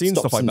stuff. I've seen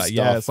stuff like that.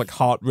 Yeah, it's like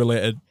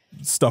heart-related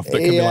stuff that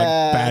can be like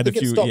bad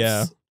if you.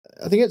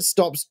 I think it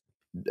stops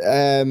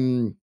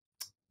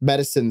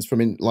medicines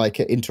from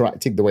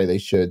interacting the way they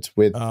should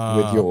with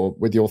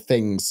your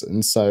things,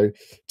 and so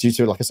due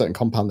to like a certain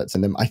compound that's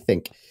in them, I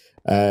think.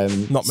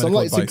 Not so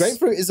like, so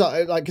grapefruit is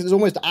like it's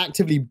almost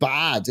actively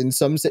bad in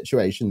some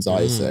situations,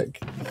 Isaac.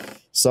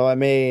 So I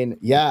mean,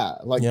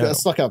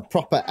 that's like a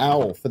proper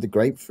L for the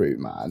grapefruit,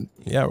 man.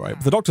 Yeah, right.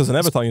 But the doctors are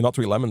never telling you not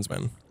to eat lemons,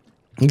 man.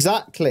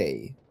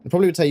 Exactly. They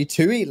probably would tell you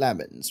to eat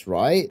lemons,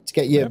 right, to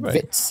get your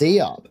vit C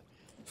up.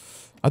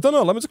 I don't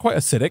know. Lemons are quite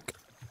acidic.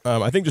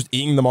 I think just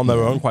eating them on their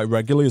own quite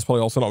regularly is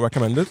probably also not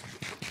recommended.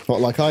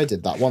 What, like I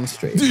did that one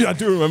stream? Dude, I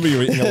do remember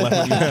you eating a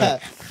lemon. Yeah.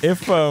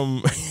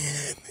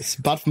 It's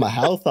bad for my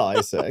health,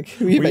 Isaac.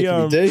 What are you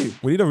making me do?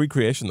 We need a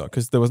recreation, though,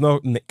 because there was no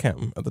Nick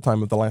Cam at the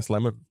time of the last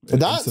lemon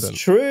That's incident.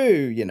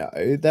 True, you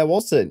know. There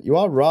wasn't. You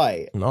are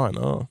right. No, I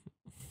know.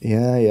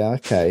 Yeah,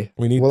 okay.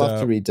 We'll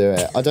have to redo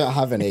it. I don't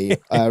have any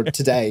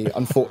today,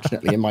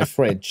 unfortunately, in my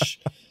fridge.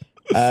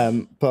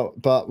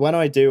 But when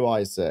I do,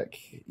 Isaac,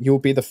 you'll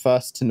be the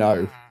first to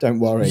know. Don't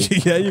worry.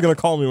 Yeah, you're going to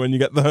call me when you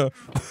get the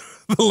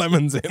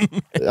lemons in.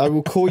 I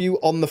will call you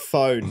on the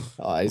phone,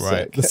 Isaac.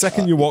 Right. The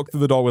second you walk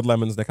through the door with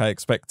lemons, Nick, I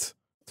expect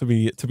to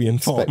be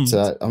informed.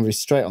 I'll be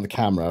straight on the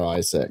camera,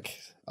 Isaac.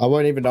 I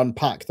won't even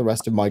unpack the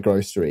rest of my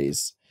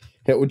groceries.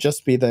 It will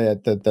just be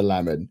the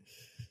lemon.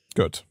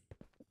 Good.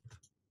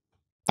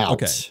 Out.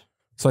 Okay.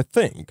 So I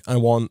think I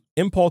want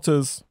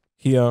importers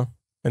here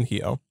and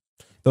here.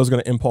 Those are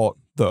going to import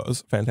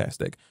those.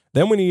 Fantastic.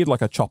 Then we need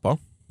like a chopper,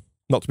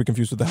 not to be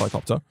confused with the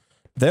helicopter.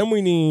 Then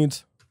we need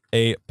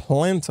a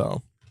planter.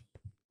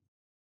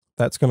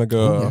 That's going to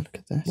go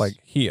like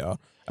here.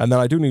 And then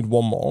I do need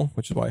one more,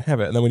 which is why I have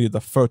it. And then we need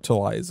the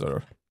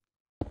fertilizer.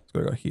 It's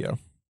going to go here.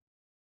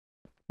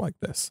 Like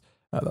this.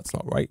 That's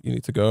not right. You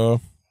need to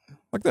go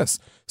like this.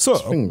 So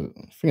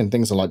freaking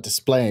things are like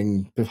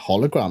displaying with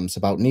holograms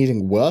about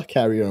needing work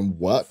area and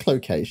work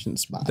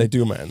locations, man. They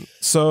do, man.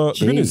 So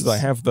the good news is I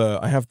have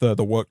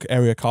the work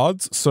area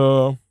cards.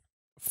 So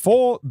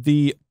for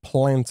the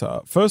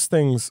planter, first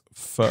things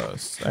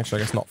first.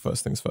 Actually, I guess not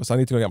first things first. I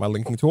need to go get my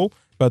linking tool.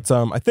 But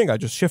I think I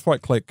just shift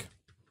right click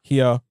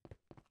here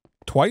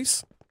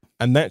twice,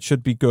 and that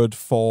should be good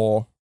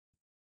for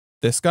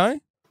this guy.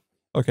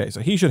 Okay,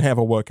 so he should have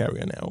a work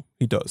area now.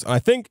 He does. And I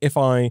think if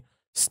I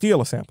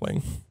steal a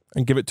sapling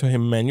and give it to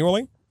him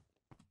manually.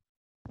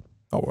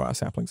 Oh, we're out of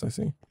saplings, I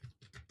see.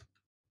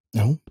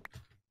 No.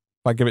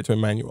 If I give it to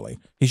him manually,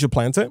 he should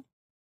plant it.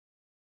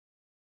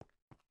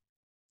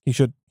 He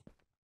should.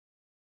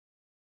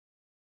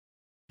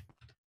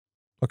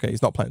 Okay,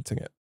 he's not planting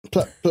it.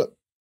 Plant it.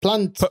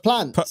 Plant.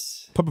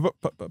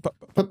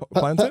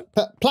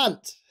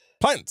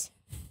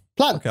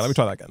 Okay, let me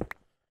try that again.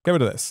 Get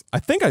rid of this. I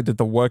think I did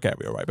the work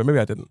area right, but maybe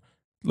I didn't.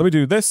 Let me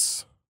do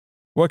this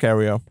work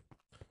area.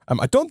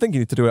 I don't think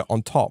you need to do it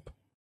on top.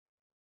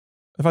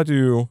 If I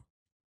do...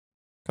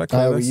 Can I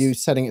clear this? Are you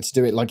setting it to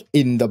do it like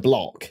in the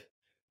block?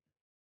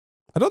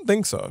 I don't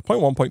think so.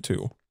 0.1,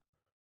 0.2.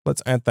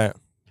 Let's add that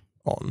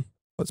on.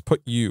 Let's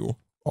put you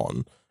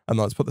on. And then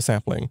let's put the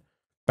sapling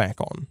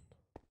back on.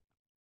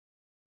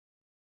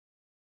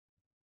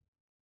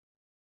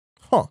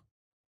 Huh.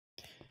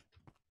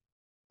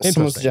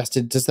 Someone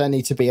suggested, does there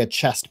need to be a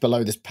chest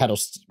below this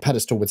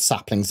pedestal with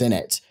saplings in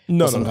it?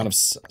 No, some kind of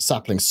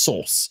sapling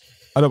source?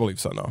 I don't believe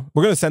so, no.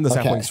 We're going to send the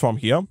saplings from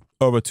here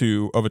over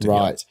to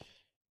here.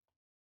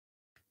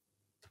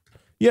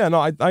 Yeah,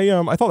 no, I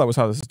thought that was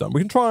how this is done.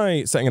 We can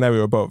try setting an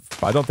area above,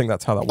 but I don't think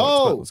that's how that works.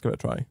 But let's give it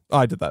a try. Oh,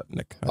 I did that,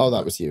 Nick.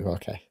 That was you.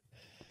 Okay.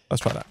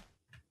 Let's try that.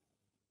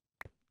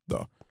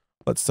 Though.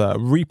 Let's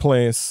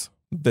replace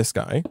this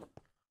guy.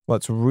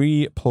 Let's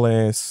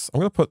replace... I'm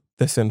going to put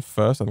this in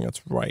first. I think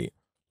that's right.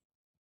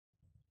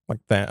 Like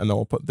that. And then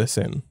we'll put this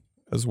in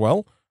as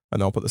well. And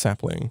then I'll put the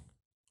sapling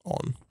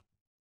on.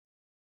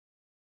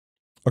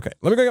 Okay,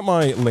 let me go get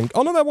my link.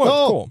 Oh, no, that works.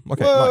 Cool.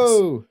 Okay,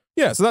 nice.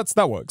 Yeah, so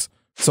that works.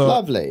 So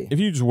lovely. If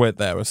you just wait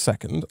there a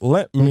second,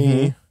 let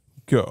me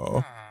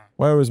go.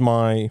 Where is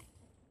my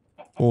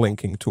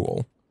linking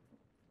tool?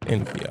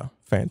 In here.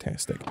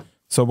 Fantastic.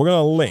 So we're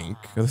going to link.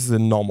 This is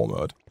in normal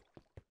mode.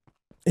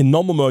 In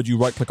normal mode, you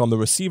right-click on the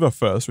receiver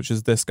first, which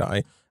is this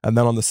guy, and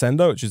then on the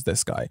sender, which is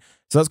this guy.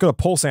 So that's going to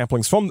pull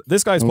saplings from...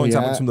 This guy's pulling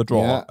saplings from the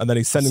drawer, and then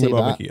he's sending them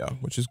over here,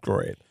 which is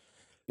great.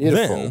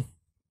 Beautiful. Then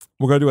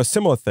we're going to do a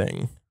similar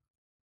thing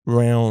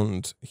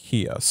round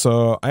here.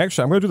 So I'm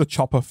going to do the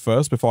chopper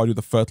first before I do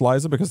the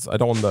fertilizer because I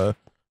want the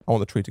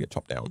tree to get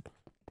chopped down.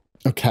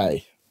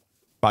 Okay.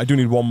 But I do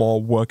need one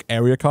more work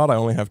area card. I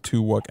only have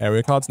 2 work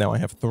area cards. Now I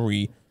have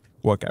 3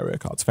 work area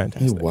cards.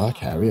 Fantastic. Ooh,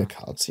 work area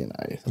cards, you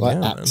know, like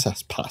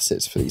access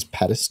passes for these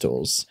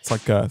pedestals. It's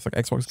like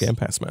Xbox Game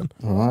Pass, man.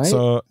 All right.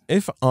 So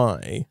if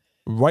I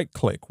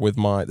right-click with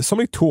there's so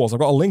many tools. I've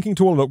got a linking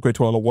tool, an upgrade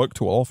tool, and a work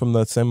tool all from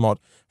the same mod.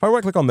 If I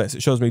right-click on this,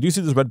 it shows me. Do you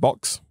see this red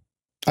box?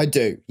 I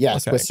do.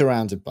 Yes, okay. We're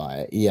surrounded by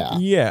it. Yeah.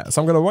 Yeah.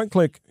 So I'm going to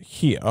right-click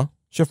here,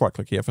 shift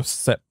right-click here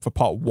for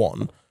part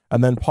 1,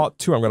 and then part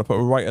 2 I'm going to put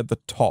right at the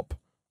top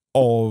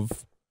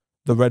of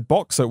the red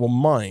box, so it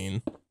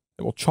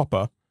will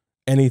chopper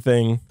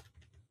anything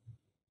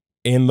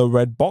in the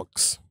red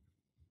box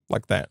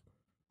like that.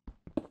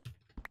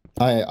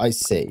 I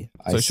see.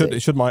 So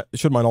it should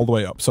mine all the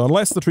way up. So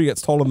unless the tree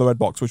gets tall in the red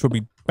box, which would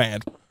be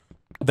bad,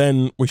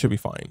 then we should be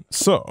fine.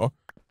 So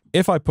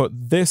if I put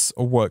this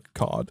work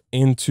card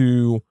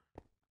into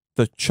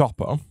the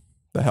chopper,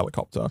 the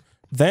helicopter,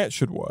 that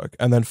should work.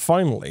 And then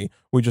finally,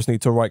 we just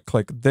need to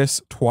right-click this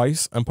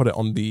twice and put it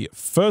on the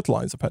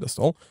fertilizer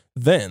pedestal.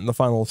 Then the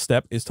final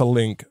step is to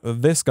link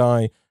this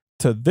guy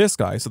to this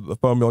guy so that the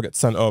bone meal gets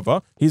sent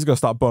over. He's going to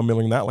start bone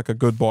mealing that like a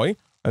good boy.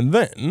 And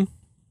then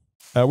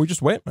we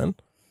just wait, man.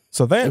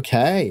 So then,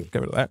 okay,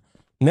 get rid of that.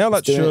 Now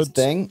that should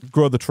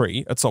grow the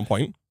tree at some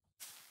point.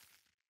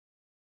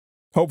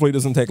 Hopefully it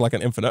doesn't take like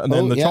an infinite, and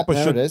then the chopper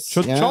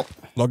should chop.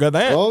 Look at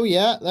that. Oh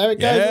yeah, there it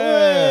goes.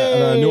 Yeah,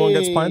 and a new one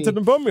gets planted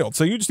and bone mealed.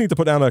 So you just need to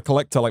put down a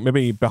collector, like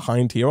maybe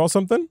behind here or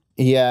something.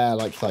 Yeah,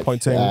 like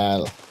pointing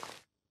like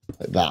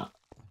that.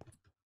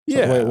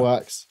 Yeah, the way it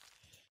works.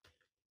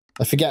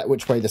 I forget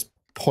which way this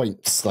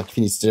points. Like if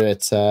you need to do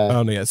it.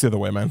 Oh no, yeah, it's the other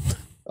way, man.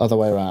 Other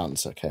way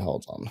around. Okay,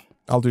 hold on.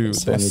 I'll do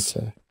so this.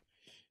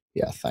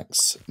 Yeah,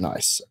 thanks.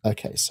 Nice.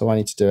 Okay, so I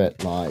need to do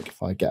it like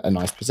if I get a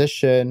nice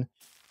position,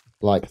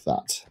 like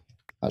that.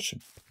 That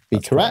should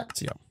be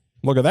correct. Yeah.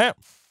 Look at that.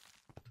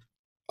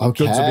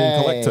 Okay. Goods are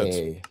being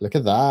collected. Look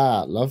at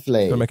that.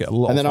 Lovely. Gonna make it a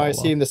lot and then taller. I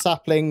assume the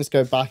saplings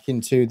go back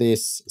into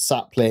this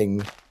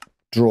sapling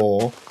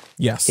drawer.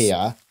 Yes.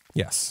 Here.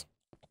 Yes.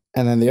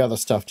 And then the other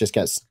stuff just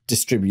gets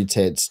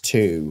distributed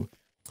to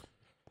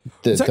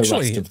the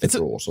rest of the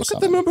drawers or something.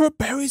 Look at the number of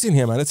berries in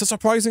here, man. It's a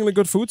surprisingly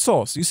good food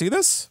source. You see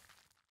this?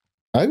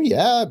 Oh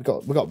yeah, we've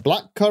got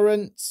black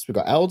currants, we've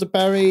got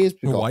elderberries,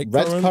 we've got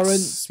red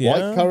currants,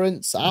 white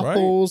currants,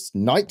 apples,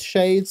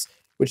 nightshades,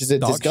 which is a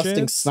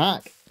disgusting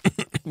snack.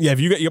 Yeah,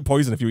 if you get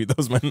poison if you eat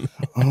those, man.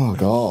 Oh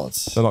god,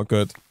 they're not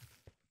good.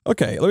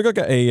 Okay, let me go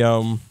get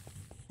a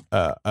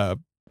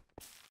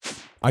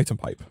item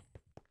pipe.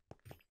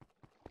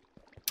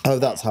 Oh,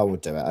 that's how we'll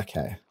do it.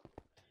 Okay.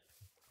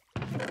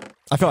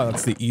 I feel like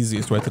that's the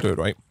easiest way to do it,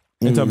 right?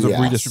 In terms of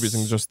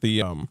redistributing just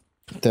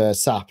the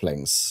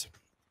saplings.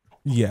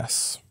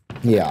 Yes.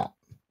 Yeah.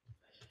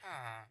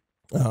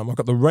 I've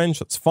got the wrench,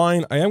 that's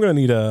fine. I am going to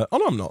need a... Oh,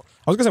 no, I'm not.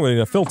 I was going to say I'm going to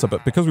need a filter,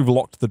 but because we've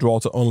locked the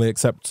drawer to only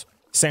accept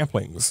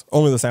saplings,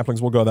 only the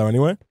saplings will go there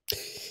anyway.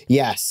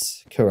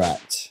 Yes,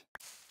 correct.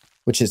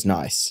 Which is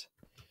nice.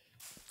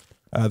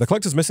 The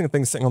collector's missing a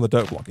thing sitting on the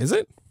dirt block. Is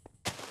it?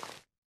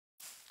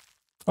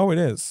 Oh, it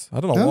is. I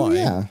don't know why.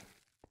 Yeah.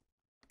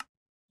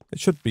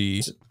 It should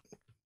be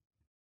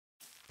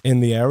in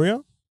the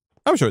area.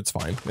 I'm sure it's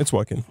fine. It's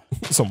working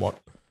somewhat.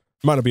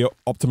 Might not be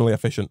optimally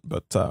efficient,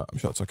 but I'm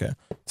sure it's okay.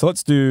 So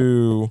let's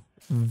do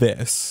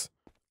this.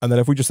 And then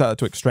if we just set it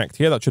to extract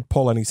here, that should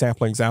pull any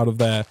saplings out of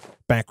their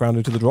background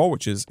into the drawer,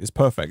 which is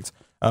perfect.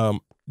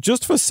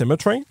 Just for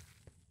symmetry,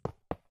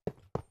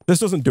 this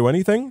doesn't do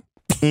anything,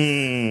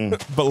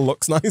 but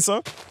looks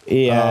nicer.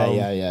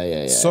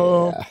 Yeah.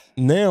 So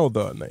now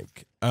though,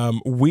 Nick,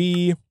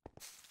 we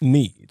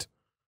need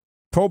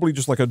probably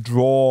just like a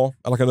drawer,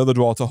 like another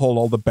drawer to hold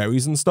all the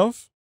berries and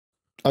stuff.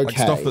 Okay. Like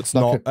stuff that's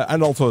not,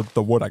 and also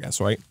the wood, I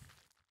guess, right?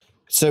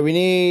 So we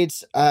need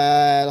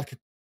like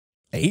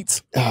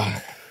 8.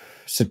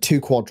 So 2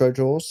 quadro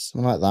drawers,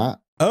 something like that.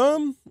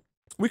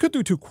 We could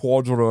do 2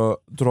 quadro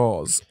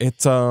drawers. We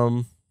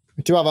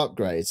do have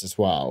upgrades as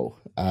well.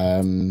 You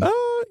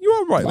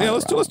are right. Yeah,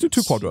 let's do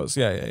 2 quadros.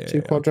 Yeah.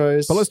 2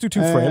 quadros. But let's do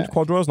 2 framed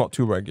quadros, not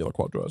 2 regular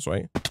quadros,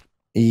 right?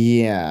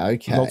 Yeah.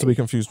 Okay. Not to be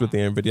confused with the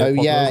NVIDIA.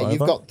 Oh yeah, either. you've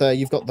got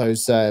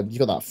those. You've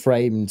got that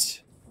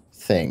framed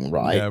thing,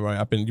 right? Yeah,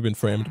 right. You've been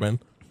framed, man.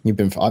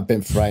 I've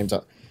been framed.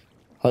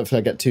 Hopefully,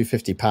 I get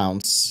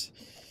 £250.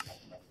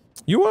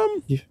 You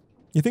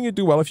think you'd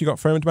do well if you got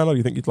framed, man, or do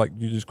you think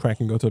you just crack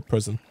and go to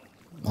prison?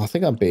 I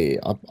think I'd be.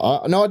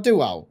 No, I'd do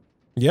well.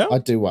 Yeah,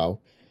 I'd do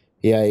well.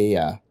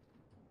 Yeah.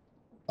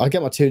 I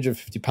get my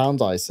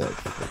 £250, Isaac.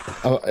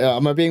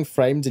 Am I being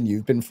framed and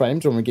you've been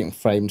framed, or am I getting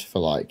framed for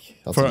like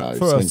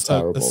something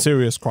terrible? A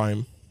serious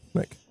crime,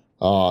 Nick?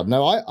 Oh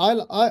no,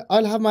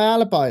 I'll have my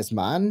alibis,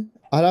 man.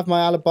 I'll have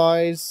my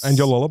alibis. And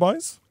your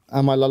lullabies?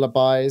 And my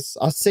lullabies.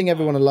 I'll sing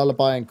everyone a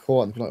lullaby in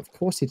court and be like, of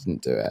course he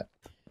didn't do it.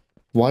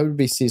 Why would we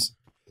be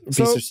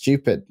so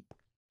stupid?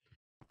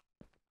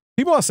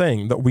 People are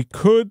saying that we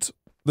could...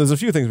 There's a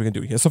few things we can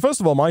do here. So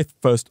first of all, my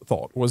first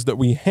thought was that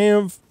we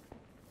have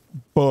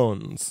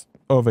bones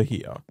over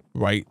here,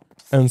 right?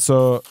 And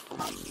so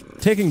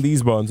taking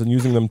these bones and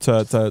using them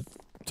to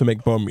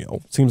make bone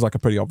meal seems like a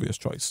pretty obvious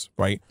choice,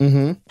 right?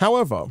 Mm-hmm.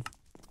 However,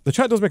 the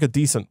chat does make a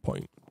decent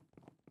point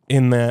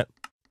in that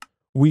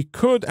We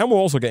could, and we're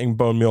also getting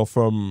bone meal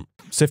from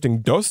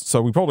sifting dust,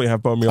 so we probably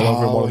have bone meal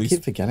over in one of these I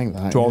keep forgetting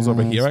that. drawers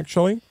over here,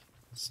 actually.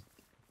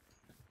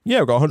 Yeah,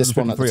 we've got 153 this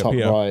one at the top up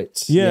here.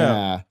 Right.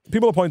 Yeah.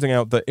 People are pointing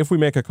out that if we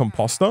make a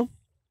composter,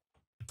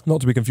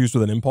 not to be confused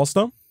with an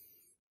imposter,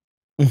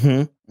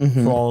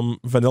 from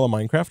vanilla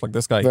Minecraft, like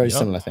this guy Very here.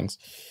 similar things.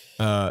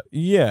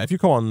 Yeah, if you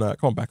come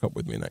on back up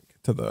with me, Nick,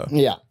 to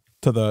the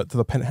to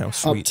the penthouse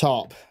suite.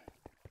 Up top.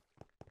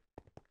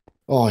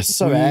 Oh, it's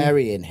so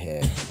airy in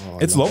here. Oh,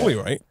 it's lovely,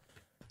 right?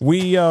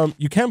 We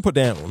you can put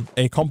down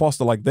a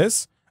composter like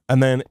this,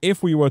 and then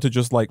if we were to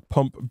just like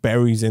pump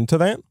berries into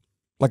that,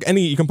 like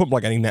you can pump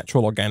like any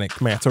natural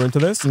organic matter into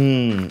this,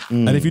 and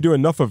if you do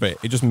enough of it,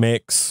 it just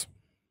makes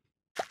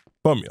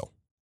bone meal.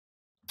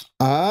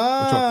 Which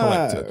are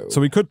collected.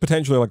 So we could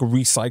potentially like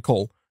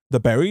recycle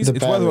the berries.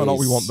 It's whether or not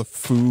we want the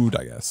food,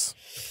 I guess.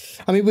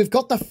 I mean, we've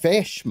got the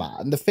fish,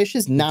 man. The fish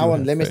is now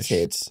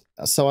unlimited.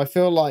 So I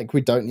feel like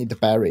we don't need the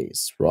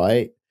berries,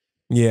 right?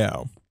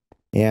 Yeah.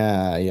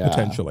 Yeah.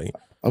 Potentially.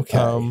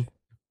 Okay.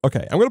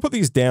 Okay, I'm going to put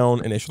these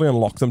down initially and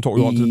lock them to what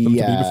we wanted them to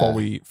be before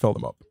we fill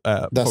them up.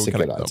 That's a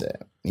good idea.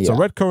 Yeah. So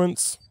red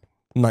currants,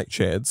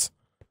 nightshades.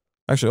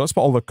 Actually, let's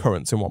put all the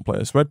currants in one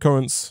place. Red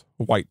currants,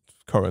 white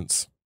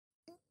currants,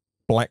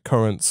 black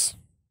currants.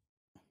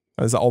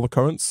 Is that all the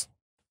currants?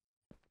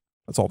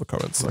 That's all the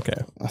currants.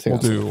 Okay. I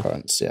think we'll do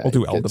currants, yeah. We'll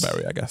do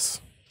elderberry, I guess.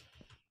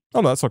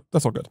 Oh, no, that's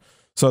all good.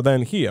 So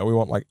then here we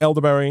want like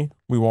elderberry,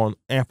 we want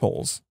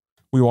apples,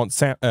 we want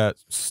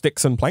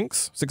sticks and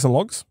planks, sticks and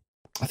logs.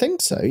 I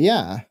think so,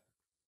 yeah.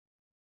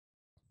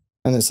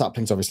 And then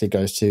saplings obviously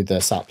goes to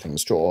the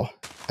saplings drawer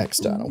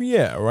external.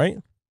 Yeah, right.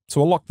 So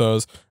we'll lock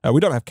those.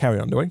 We don't have carry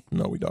on, do we?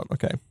 No, we don't.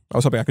 Okay. I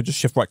was hoping I could just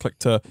shift right click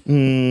to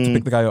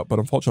pick the guy up, but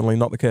unfortunately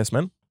not the case,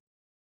 man.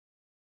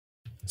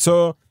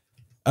 So,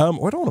 where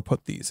do I want to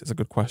put these is a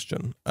good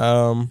question. Do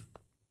I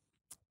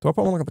put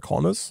one like at the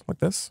corners, like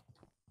this?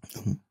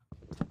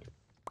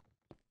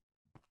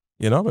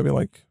 You know, maybe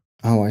like...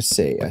 Oh, I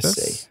see, like I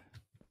see.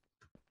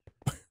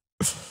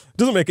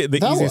 Doesn't make it the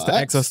easiest to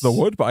access the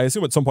wood, but I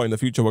assume at some point in the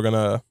future we're going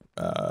to...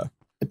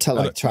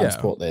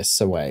 transport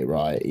this away,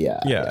 right? Yeah.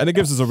 Yeah, and it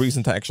gives us a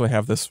reason to actually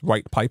have this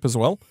right pipe as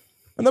well.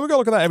 And then we go,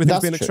 look at that,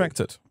 everything's being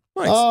extracted.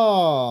 Nice.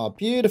 Oh,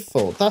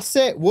 beautiful. That's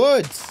it,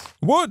 wood.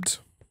 Wood.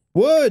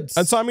 Wood.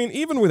 And so, I mean,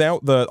 even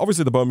without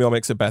obviously the bone meal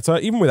makes it better.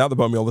 Even without the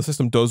bone meal, the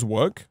system does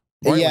work.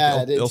 Right? Yeah,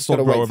 like it'll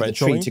still grow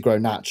eventually. The tree to grow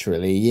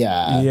naturally.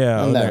 Yeah.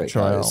 Yeah. And there it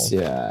goes.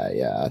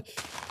 Yeah.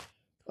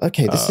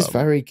 Okay, this is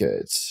very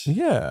good.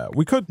 Yeah,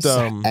 we could.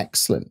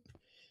 Excellent.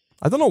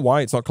 I don't know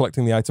why it's not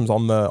collecting the items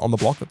on the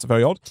block. That's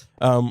very odd.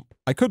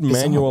 I could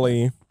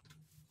manually.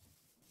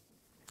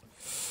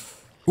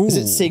 Ooh. Is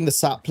it seeing the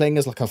sapling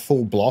as like a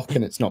full block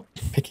and it's not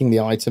picking the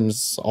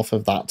items off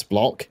of that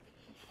block?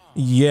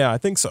 Yeah, I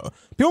think so.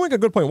 People make a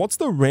good point. What's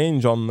the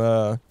range on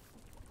the...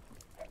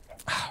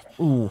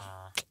 Ooh.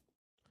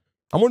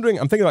 I'm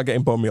thinking about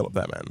getting bone meal up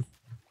there, man.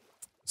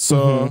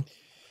 So...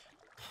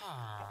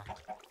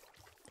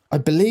 I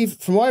believe,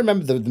 from what I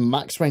remember, the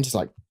max range is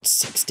like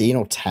 16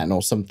 or 10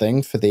 or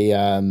something for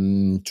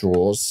the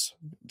drawers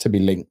to be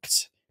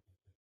linked.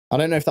 I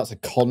don't know if that's a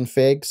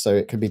config, so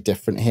it could be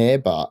different here,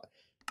 but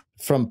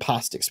from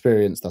past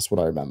experience, that's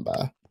what I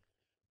remember.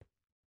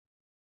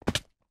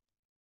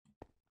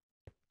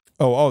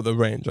 Oh, the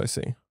range, I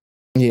see.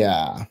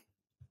 Yeah.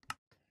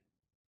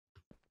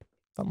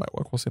 That might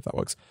work. We'll see if that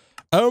works.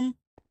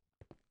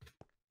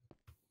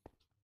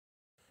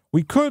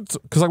 We could,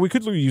 because like we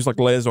could use like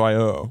laser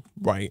IO,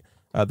 right?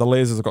 The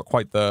lasers have got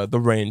quite the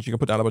range. You can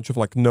put down a bunch of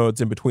like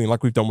nodes in between,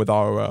 like we've done with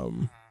our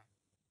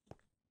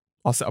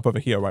setup over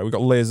here, right? We've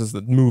got lasers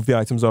that move the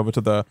items over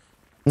to the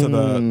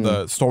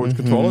storage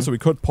controller. So we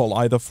could pull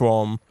either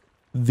from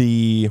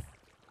the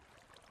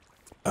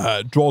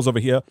drawers over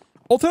here.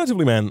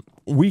 Alternatively, man,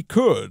 we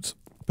could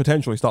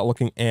potentially start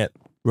looking at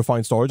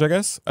refined storage, I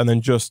guess, and then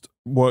just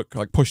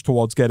push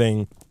towards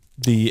getting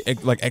the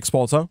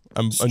exporter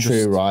and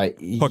just right.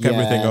 Hook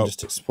everything up.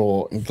 Just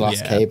export and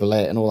glass cable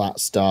it and all that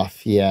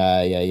stuff.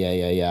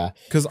 Yeah.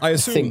 Because I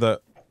assume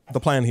that the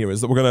plan here is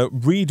that we're going to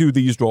redo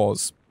these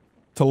drawers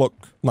to look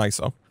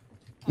nicer.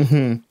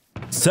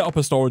 Set up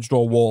a storage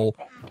drawer wall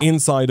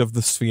inside of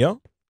the sphere,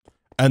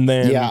 and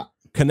then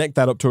connect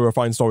that up to a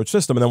refined storage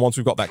system. And then once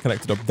we've got that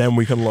connected up, then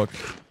we can look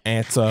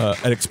at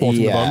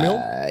exporting the bone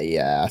meal.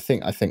 Yeah, I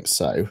think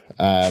so.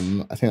 I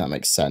think that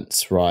makes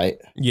sense, right?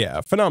 Yeah.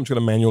 For now, I'm just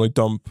going to manually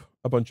dump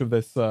a bunch of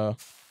this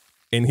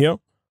in here.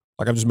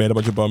 Like I've just made a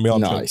bunch of bone meal.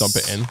 I'm just going to dump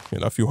it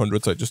in, a few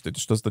hundred, so it just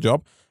does the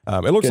job.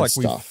 It looks like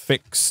we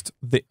fixed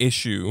the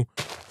issue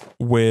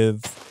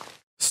with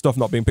stuff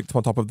not being picked up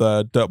on top of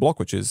the dirt block,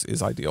 which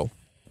is ideal.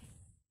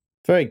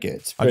 Very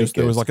good.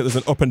 There's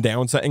an up and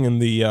down setting in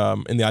the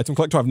item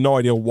collector. I have no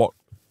idea what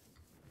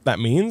that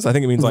means. I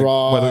think it means like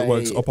whether it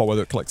works up or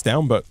whether it collects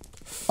down, but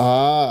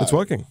it's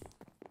working.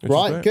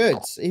 Right, good.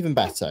 Even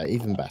better.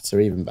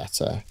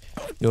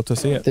 You'll to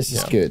see it. This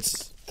is good.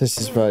 This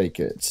is very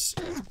good.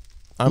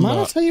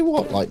 I'll tell you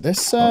what, like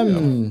this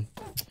fine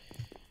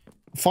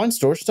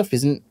storage stuff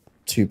isn't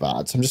too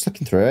bad. So I'm just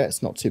looking through it.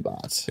 It's not too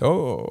bad.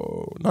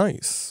 Oh,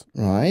 nice.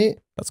 Right?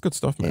 That's good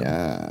stuff, man.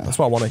 Yeah. That's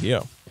what I want to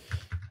hear.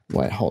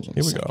 Wait, hold on.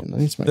 Here we go. I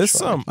need to make this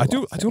sure I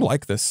do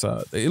like this.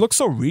 It looks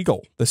so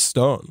regal. This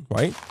stone,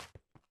 right?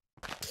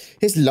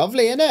 It's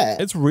lovely, isn't it?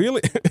 It's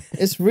really,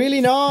 it's really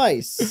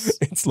nice.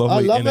 It's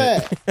lovely. I love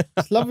it.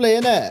 It's lovely,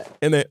 isn't it?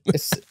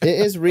 It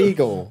is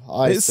regal.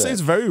 It's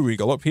very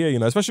regal up here, you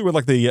know, especially with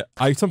like the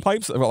item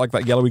pipes. They've got like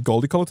that yellowy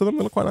goldy color to them.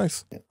 They look quite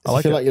nice.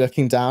 I feel like you're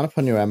looking down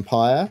upon your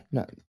empire.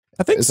 No,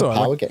 I think so.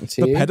 Power like, getting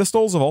to the you?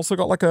 pedestals have also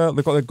got like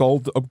they've got the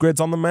gold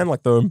upgrades on them, man.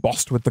 Like they're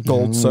embossed with the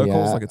gold circles.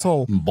 Yeah. Like it's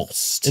all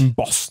embossed.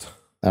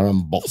 They're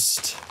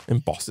embossed.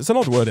 Embossed. It's an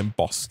odd word,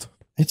 embossed.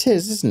 It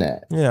is, isn't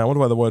it? Yeah, I wonder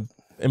where the word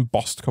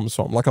embossed comes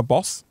from. Like a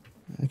boss?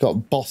 I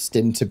got bossed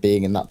into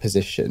being in that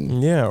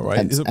position. Yeah, right.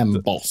 Hence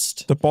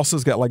embossed. The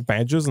bosses get like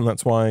badges, and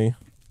that's why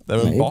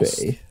they're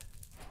embossed.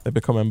 They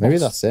become embossed. Maybe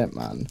that's it,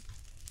 man.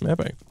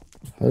 Maybe.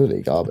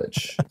 Holy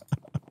garbage.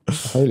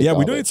 Holy yeah,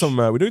 garbage.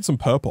 we do need some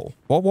purple.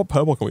 What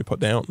purple can we put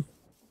down?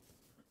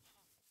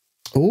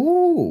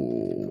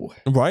 Ooh.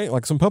 Right?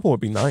 Like some purple would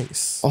be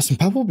nice. Oh, some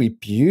purple would be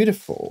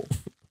beautiful.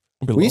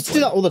 We used to do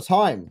that all the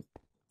time.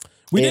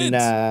 We did.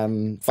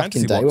 Back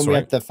in the day when we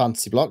had the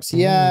fantasy blocks.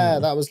 Yeah,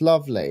 that was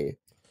lovely.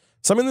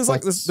 So I mean, there's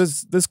like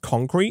there's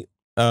concrete.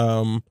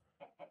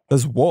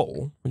 There's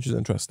wool, which is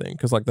interesting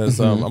because like there's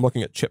I'm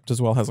looking at chipped as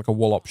well. Has like a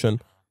wool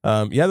option.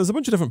 Yeah, there's a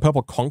bunch of different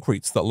purple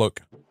concretes that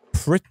look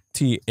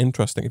pretty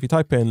interesting. If you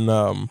type in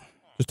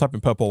just type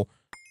in purple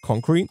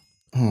concrete,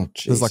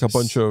 there's like a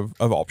bunch of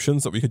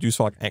options that we could use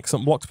for like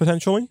accent blocks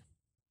potentially.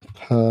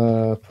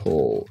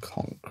 Purple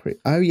concrete.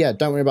 Oh yeah,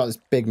 don't worry about this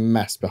big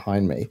mess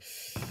behind me.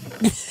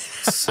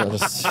 So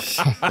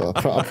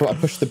I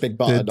pushed the big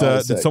button.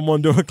 Did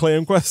someone do a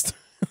claim quest?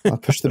 I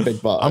pushed the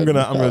big button. I'm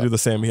gonna do the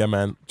same here,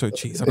 man.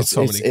 Jeez, I got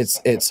so many.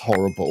 It's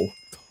horrible.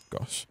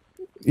 Gosh.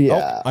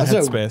 Yeah. Oh, I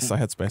had space. I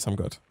had space. I'm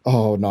good.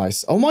 Oh,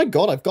 nice. Oh my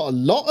god, I've got a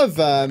lot of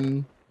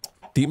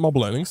deep mob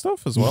learning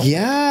stuff as well.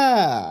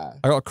 Yeah.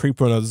 I got a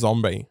creeper and a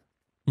zombie.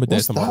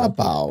 What's that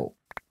about?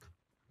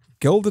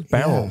 Gilded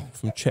barrel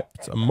from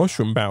chipped. A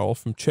mushroom barrel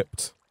from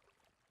chipped.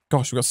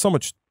 Gosh, we got so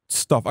much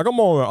stuff. I got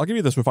more. I'll give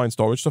you this refined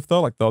storage stuff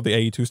though, like the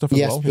AE2 stuff as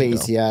well. Yes,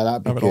 please. Yeah,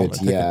 that'd be good.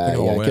 Yeah,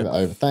 give it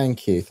over.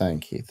 Thank you.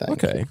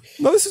 Okay.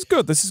 No, this is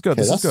good. This is good.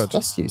 Okay, this is good.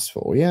 That's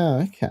useful.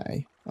 Yeah.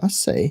 Okay. I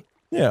see.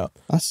 Yeah.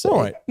 I see.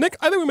 All right, Nick.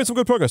 I think we made some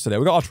good progress today.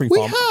 We got our tree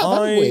farm.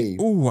 Haven't we?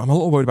 Ooh, I'm a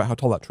little worried about how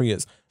tall that tree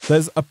is.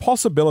 There's a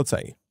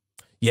possibility.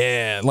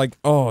 Yeah, like,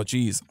 oh,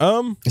 geez.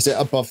 Is it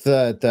above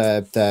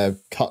the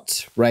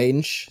cut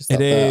range? It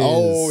is.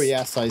 Oh,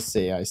 yes, I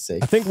see. I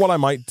think what I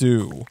might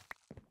do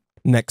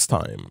next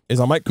time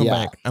is I might come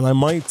back and I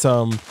might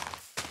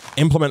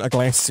implement a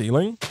glass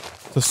ceiling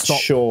to stop.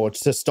 Sure,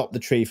 to stop the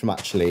tree from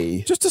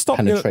actually just to stop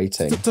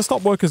penetrating. To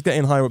stop workers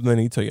getting higher up than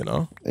they need to, you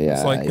know? Yeah,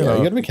 it's like, you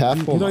gotta be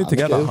careful. You don't need to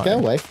get that high. Get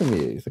away from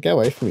you. Get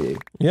away from you.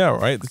 Yeah,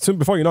 right. Soon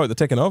before you know it, they're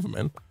taking over,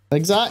 man.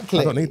 Exactly.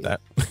 I don't need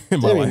that in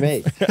my life.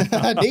 Me.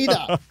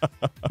 Neither.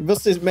 You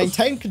must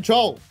maintain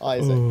control,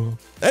 Isaac.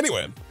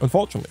 Anyway,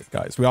 unfortunately,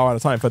 guys, we are out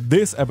of time for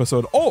this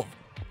episode of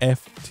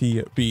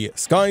FTB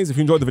Skies. If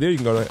you enjoyed the video, you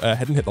can go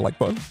ahead and hit the like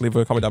button, leave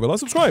a comment down below,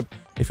 subscribe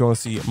if you want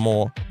to see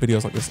more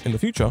videos like this in the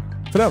future.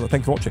 For now,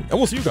 thanks for watching, and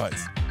we'll see you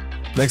guys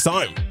next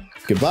time.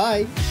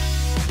 Goodbye.